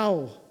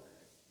now,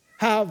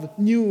 have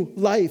new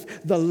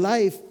life, the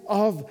life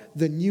of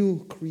the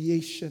new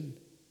creation.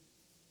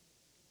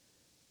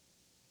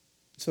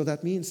 So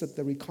that means that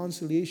the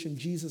reconciliation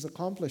Jesus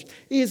accomplished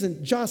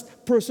isn't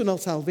just personal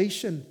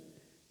salvation.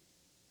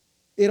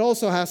 It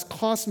also has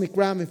cosmic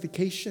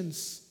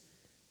ramifications.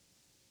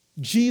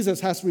 Jesus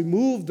has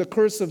removed the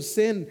curse of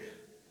sin,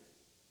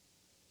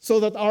 so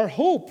that our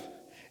hope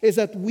is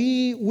that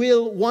we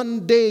will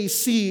one day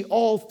see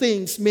all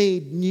things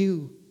made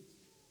new.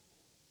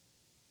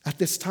 At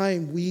this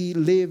time, we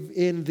live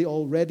in the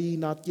already,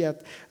 not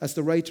yet, as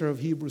the writer of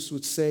Hebrews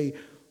would say,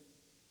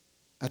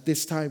 at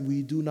this time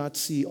we do not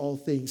see all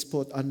things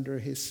put under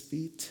his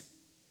feet.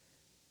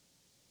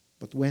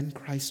 But when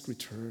Christ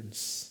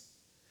returns,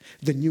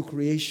 the new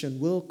creation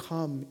will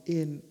come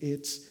in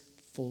its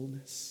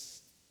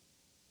fullness.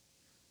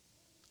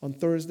 On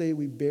Thursday,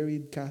 we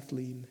buried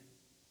Kathleen.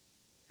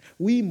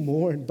 We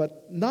mourn,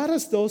 but not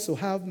as those who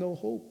have no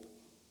hope.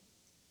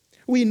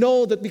 We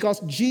know that because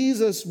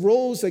Jesus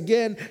rose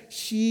again,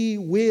 she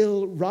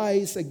will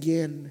rise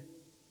again.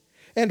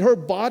 And her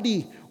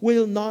body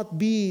will not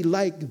be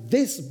like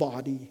this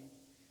body,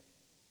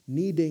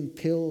 needing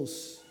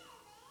pills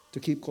to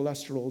keep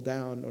cholesterol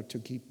down or to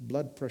keep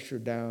blood pressure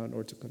down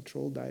or to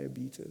control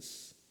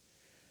diabetes.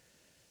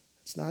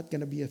 It's not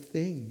going to be a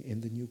thing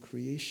in the new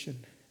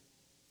creation.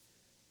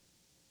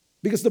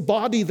 Because the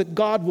body that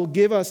God will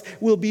give us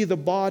will be the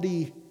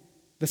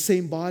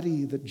same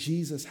body that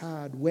Jesus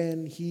had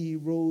when he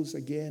rose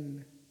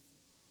again.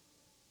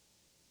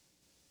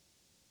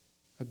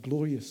 A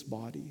glorious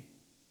body.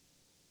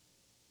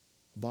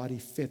 A body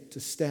fit to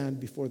stand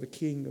before the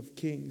King of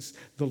Kings,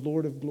 the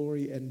Lord of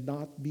glory, and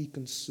not be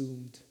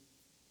consumed.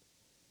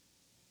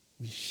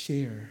 We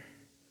share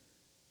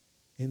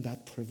in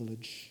that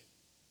privilege.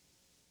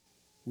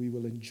 We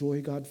will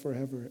enjoy God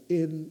forever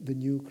in the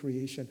new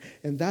creation.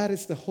 And that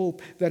is the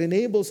hope that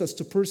enables us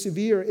to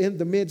persevere in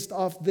the midst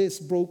of this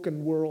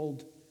broken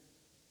world.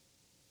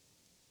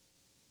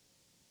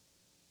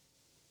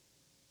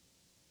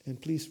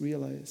 And please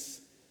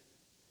realize,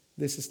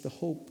 this is the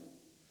hope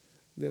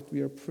that we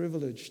are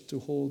privileged to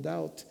hold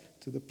out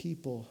to the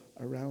people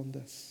around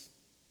us.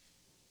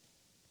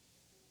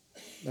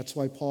 That's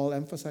why Paul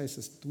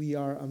emphasizes that we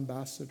are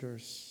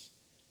ambassadors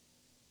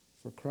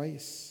for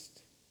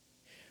Christ.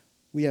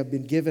 We have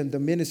been given the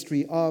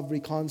ministry of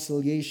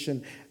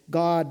reconciliation.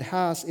 God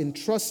has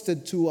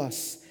entrusted to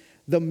us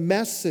the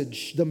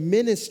message, the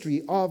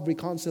ministry of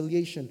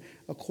reconciliation,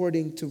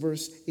 according to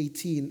verse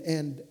 18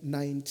 and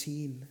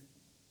 19.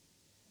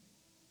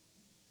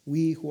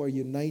 We who are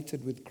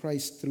united with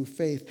Christ through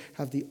faith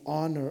have the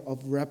honor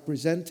of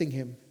representing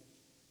him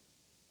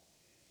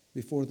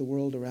before the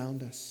world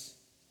around us.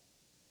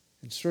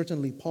 And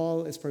certainly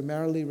Paul is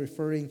primarily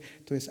referring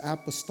to his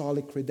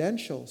apostolic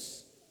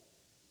credentials.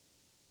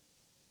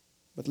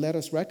 But let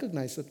us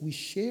recognize that we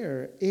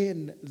share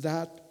in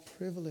that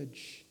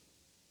privilege.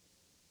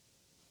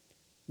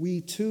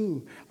 We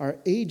too are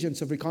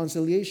agents of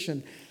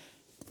reconciliation,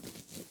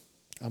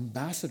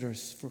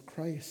 ambassadors for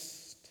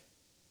Christ.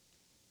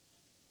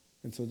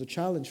 And so the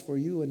challenge for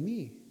you and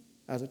me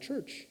as a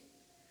church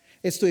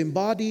is to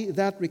embody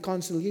that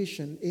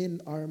reconciliation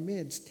in our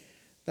midst.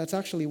 That's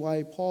actually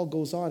why Paul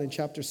goes on in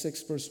chapter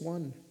 6, verse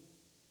 1.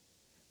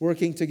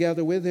 Working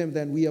together with him,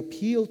 then we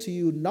appeal to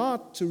you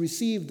not to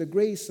receive the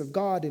grace of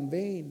God in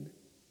vain.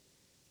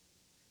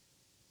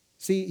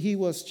 See, he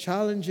was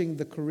challenging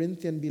the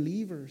Corinthian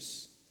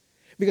believers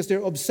because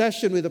their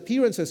obsession with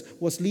appearances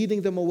was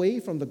leading them away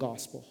from the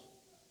gospel.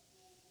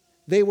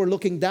 They were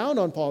looking down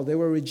on Paul. They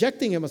were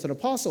rejecting him as an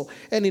apostle.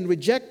 And in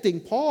rejecting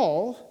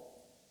Paul,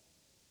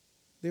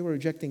 they were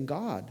rejecting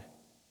God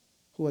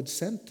who had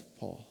sent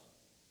Paul.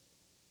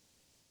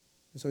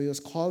 And so he was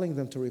calling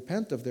them to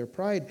repent of their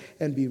pride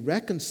and be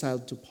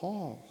reconciled to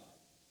Paul.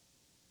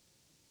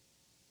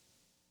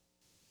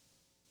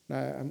 Now,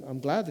 I'm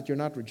glad that you're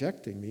not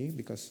rejecting me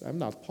because I'm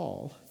not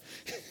Paul.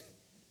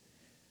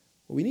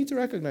 We need to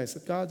recognize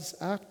that God's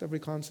act of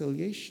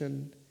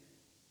reconciliation,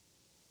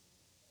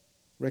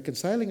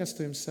 reconciling us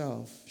to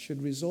himself,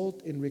 should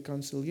result in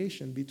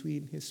reconciliation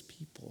between his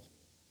people.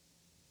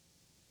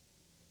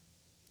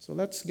 So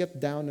let's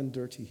get down and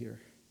dirty here.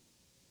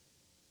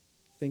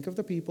 Think of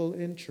the people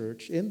in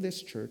church, in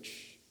this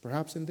church,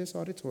 perhaps in this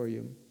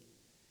auditorium,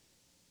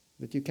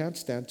 that you can't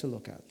stand to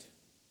look at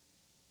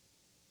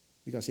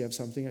because you have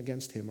something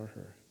against him or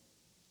her.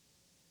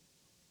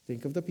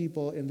 Think of the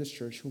people in this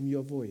church whom you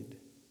avoid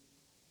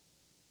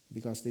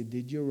because they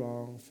did you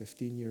wrong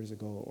 15 years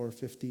ago or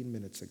 15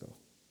 minutes ago.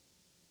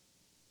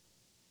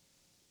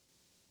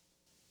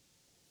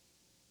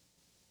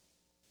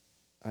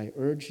 I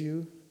urge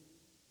you,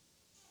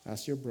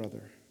 as your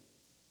brother,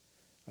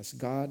 as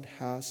God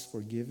has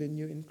forgiven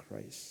you in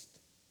Christ,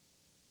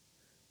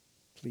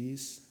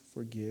 please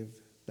forgive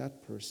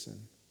that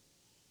person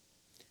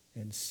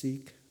and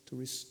seek to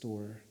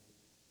restore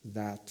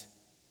that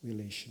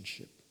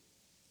relationship.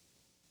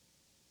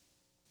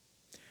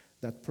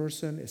 That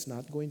person is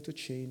not going to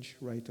change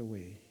right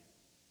away.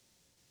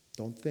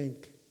 Don't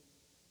think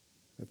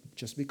that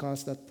just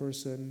because that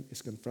person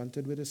is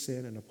confronted with a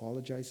sin and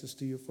apologizes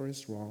to you for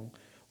his wrong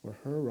or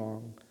her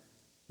wrong,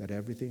 that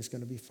everything's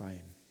going to be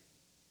fine.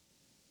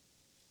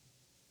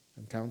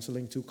 I'm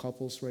counseling 2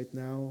 couples right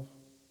now,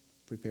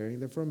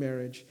 preparing them for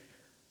marriage.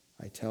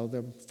 I tell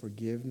them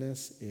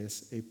forgiveness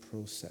is a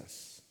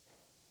process.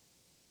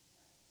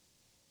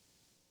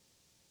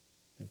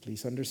 And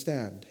please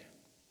understand,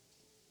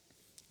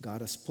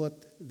 God has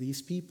put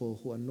these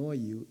people who annoy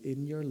you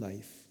in your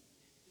life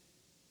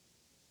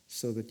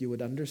so that you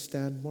would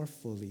understand more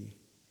fully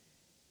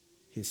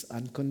his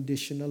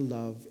unconditional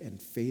love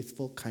and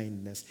faithful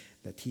kindness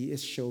that he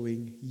is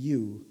showing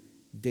you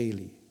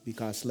daily.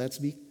 Because let's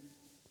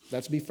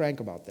be frank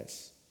about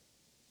this.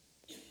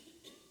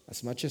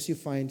 As much as you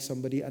find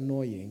somebody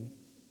annoying,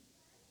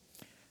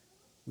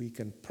 we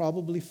can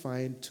probably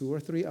find 2 or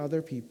 3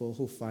 other people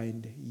who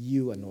find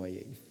you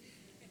annoying.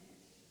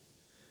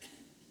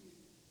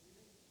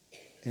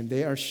 And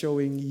they are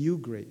showing you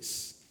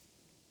grace.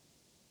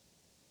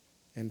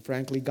 And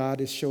frankly, God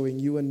is showing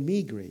you and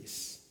me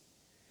grace.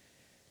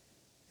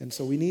 And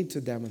so we need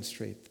to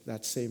demonstrate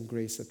that same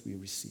grace that we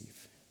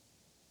receive.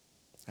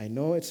 I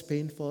know it's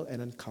painful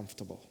and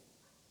uncomfortable.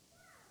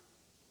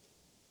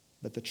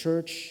 But the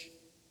church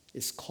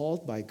is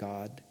called by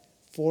God,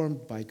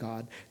 formed by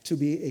God, to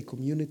be a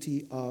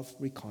community of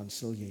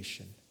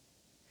reconciliation.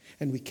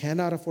 And we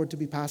cannot afford to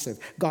be passive.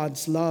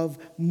 God's love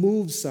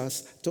moves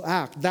us to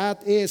act.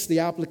 That is the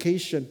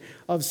application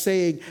of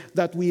saying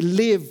that we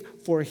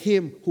live for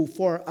Him who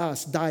for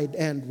us died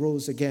and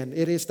rose again.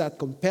 It is that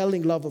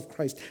compelling love of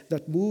Christ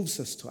that moves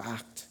us to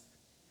act,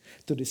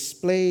 to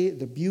display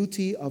the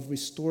beauty of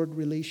restored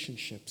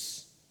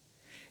relationships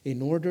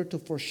in order to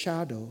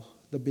foreshadow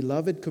the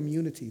beloved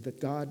community that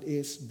God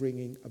is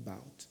bringing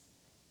about.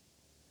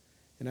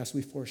 And as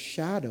we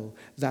foreshadow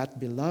that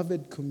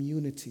beloved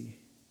community,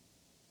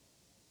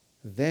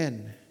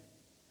 then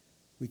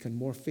we can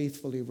more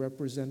faithfully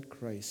represent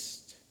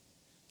Christ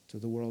to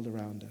the world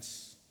around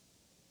us.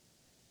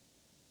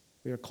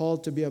 We are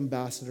called to be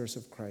ambassadors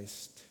of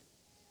Christ.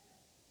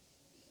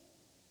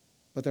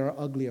 But there are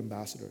ugly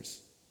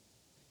ambassadors,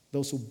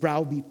 those who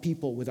browbeat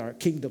people with our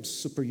kingdom's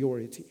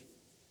superiority.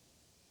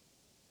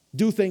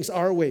 Do things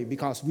our way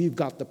because we've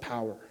got the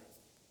power.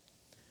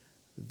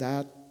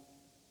 That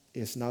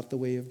is not the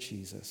way of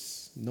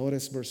Jesus.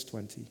 Notice verse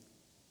 20.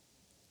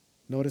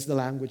 Notice the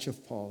language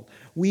of Paul.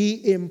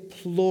 We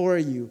implore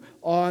you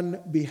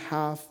on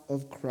behalf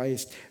of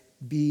Christ,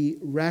 be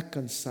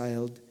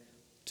reconciled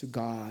to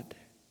God.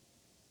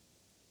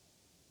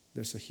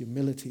 There's a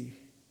humility,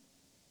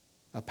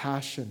 a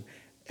passion,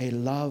 a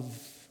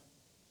love,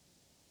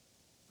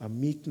 a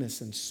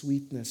meekness and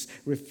sweetness,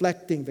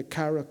 reflecting the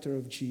character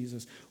of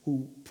Jesus,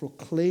 who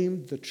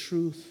proclaimed the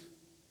truth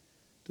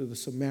to the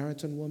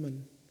Samaritan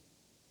woman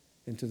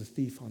and to the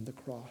thief on the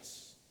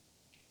cross.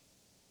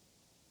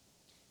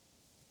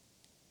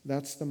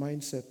 That's the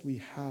mindset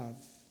we have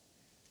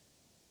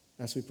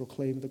as we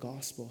proclaim the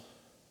gospel.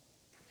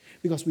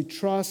 Because we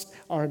trust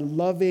our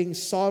loving,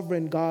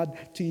 sovereign God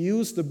to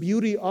use the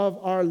beauty of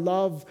our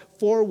love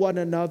for one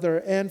another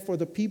and for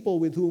the people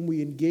with whom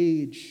we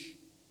engage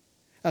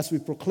as we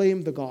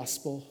proclaim the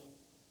gospel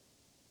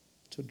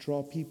to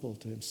draw people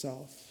to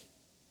Himself.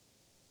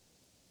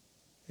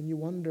 And you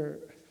wonder,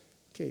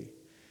 okay,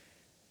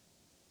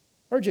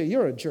 RJ,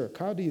 you're a jerk.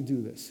 How do you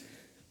do this?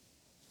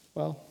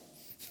 Well,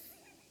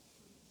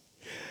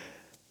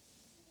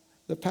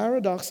 the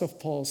paradox of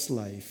Paul's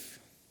life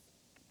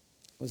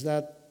was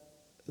that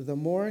the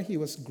more he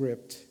was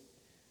gripped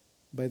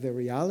by the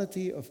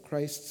reality of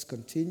Christ's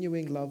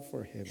continuing love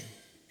for him,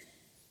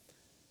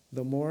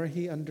 the more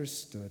he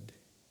understood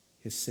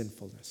his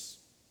sinfulness.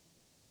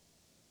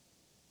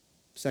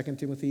 2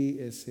 Timothy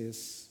is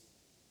his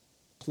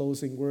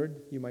closing word,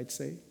 you might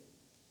say.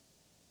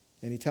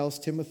 And he tells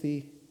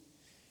Timothy,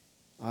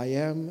 I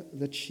am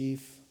the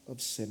chief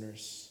of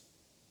sinners.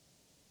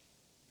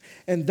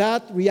 And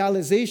that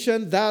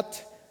realization,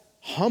 that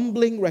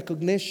humbling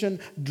recognition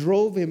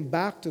drove him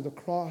back to the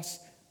cross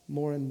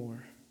more and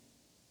more.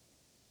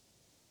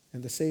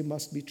 And the same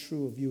must be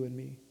true of you and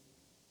me.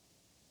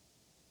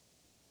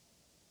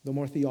 The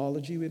more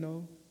theology we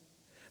know,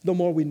 the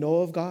more we know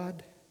of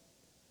God,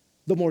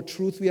 the more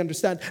truth we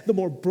understand, the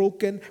more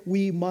broken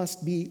we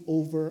must be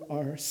over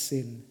our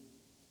sin,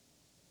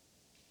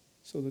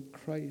 so that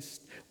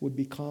Christ would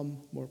become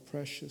more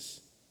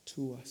precious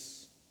to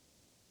us.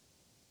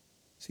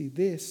 See,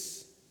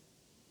 this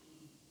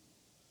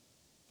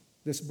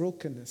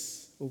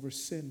brokenness over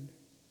sin,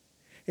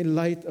 in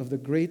light of the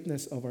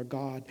greatness of our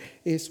God,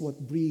 is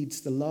what breeds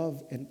the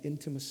love and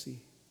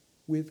intimacy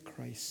with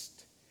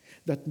Christ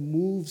that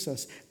moves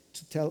us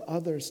to tell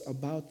others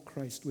about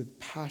Christ with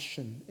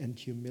passion and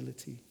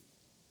humility.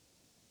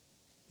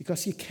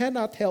 Because you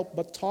cannot help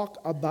but talk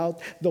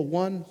about the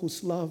one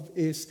whose love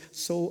is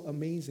so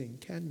amazing,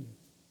 can you?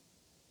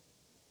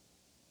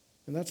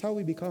 And that's how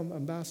we become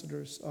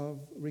ambassadors of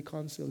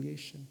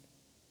reconciliation.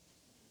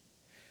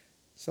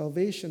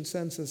 Salvation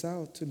sends us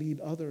out to lead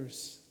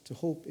others to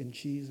hope in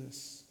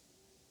Jesus.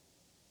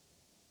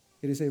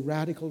 It is a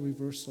radical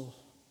reversal.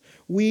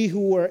 We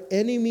who were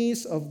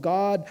enemies of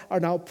God are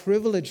now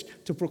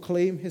privileged to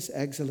proclaim His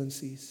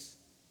excellencies.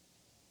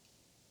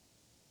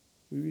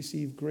 We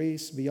receive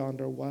grace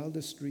beyond our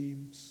wildest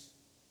dreams.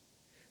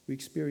 We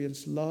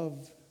experience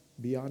love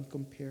beyond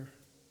compare.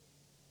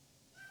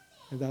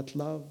 And that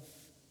love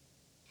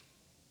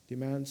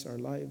demands our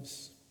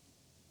lives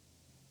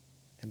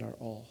and our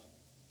all.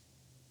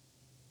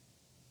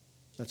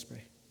 Let's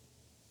pray.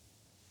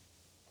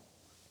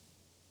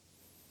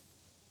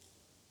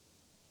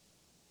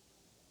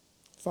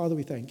 Father,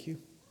 we thank you.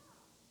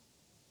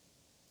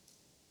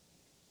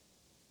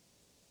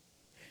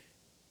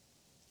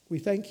 We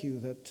thank you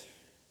that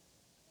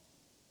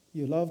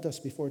you loved us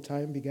before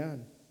time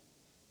began,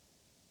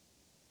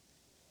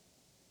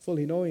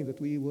 fully knowing that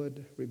we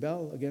would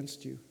rebel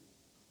against you,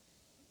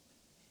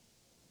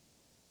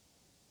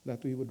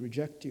 that we would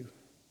reject you.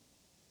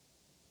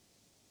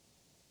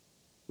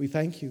 We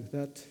thank you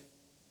that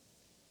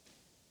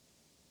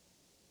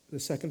the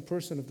second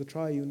person of the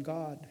triune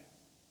God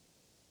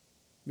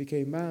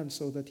became man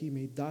so that He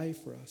may die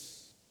for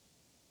us.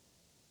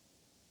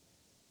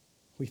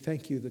 We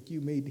thank you that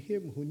you made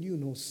Him who knew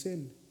no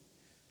sin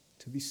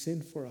to be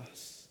sin for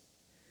us,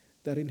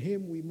 that in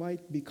him we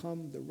might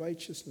become the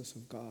righteousness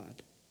of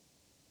God.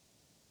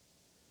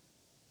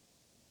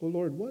 Oh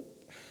Lord, what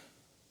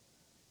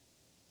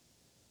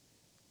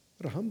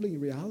a humbling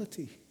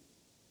reality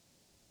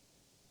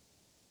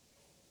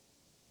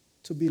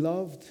to be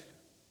loved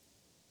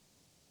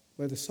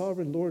by the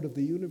sovereign Lord of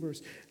the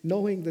universe,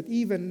 knowing that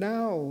even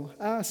now,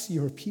 as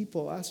your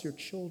people, as your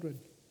children,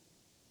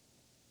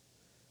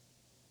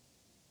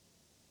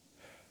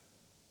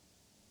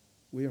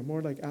 we are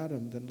more like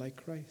Adam than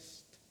like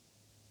Christ.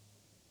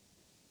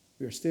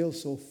 We are still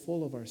so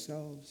full of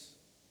ourselves,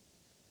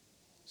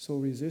 so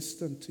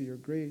resistant to your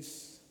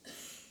grace,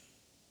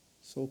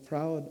 so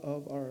proud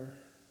of our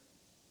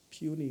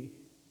puny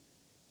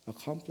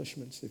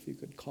accomplishments, if you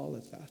could call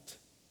it that.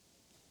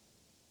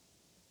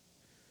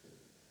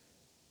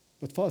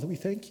 But Father, we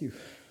thank you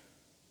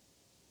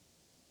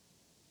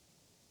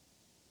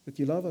that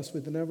you love us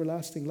with an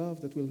everlasting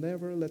love that will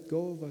never let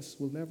go of us,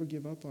 will never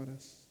give up on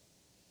us,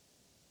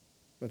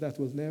 but that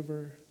will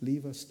never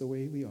leave us the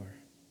way we are.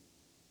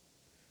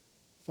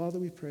 Father,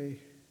 we pray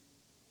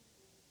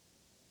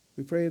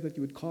that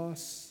you would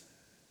cause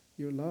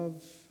your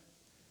love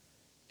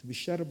to be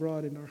shed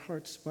abroad in our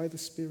hearts by the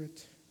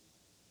Spirit,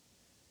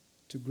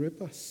 to grip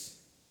us,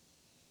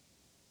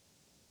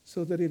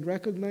 so that in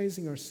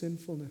recognizing our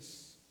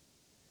sinfulness,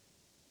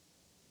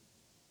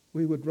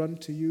 we would run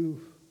to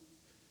you,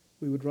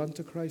 we would run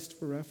to Christ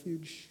for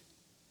refuge,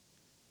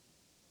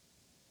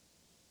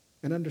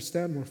 and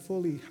understand more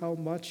fully how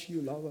much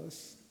you love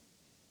us,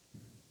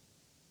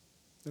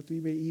 that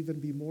we may even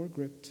be more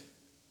gripped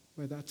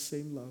by that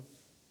same love.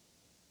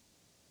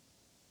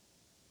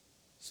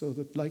 So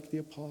that, like the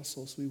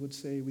apostles, we would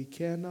say, we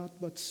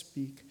cannot but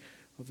speak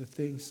of the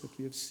things that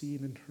we have seen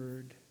and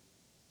heard,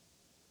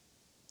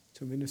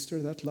 to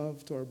minister that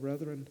love to our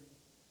brethren,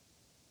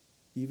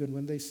 even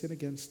when they sin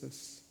against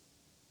us,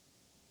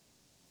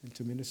 and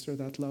to minister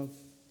that love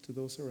to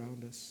those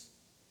around us,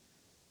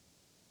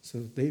 so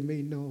that they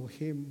may know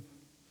him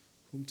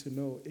whom to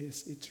know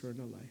is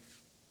eternal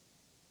life.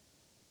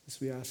 This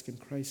we ask in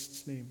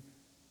Christ's name,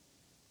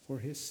 for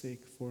his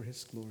sake, for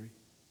his glory.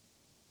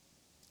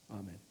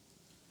 Amen.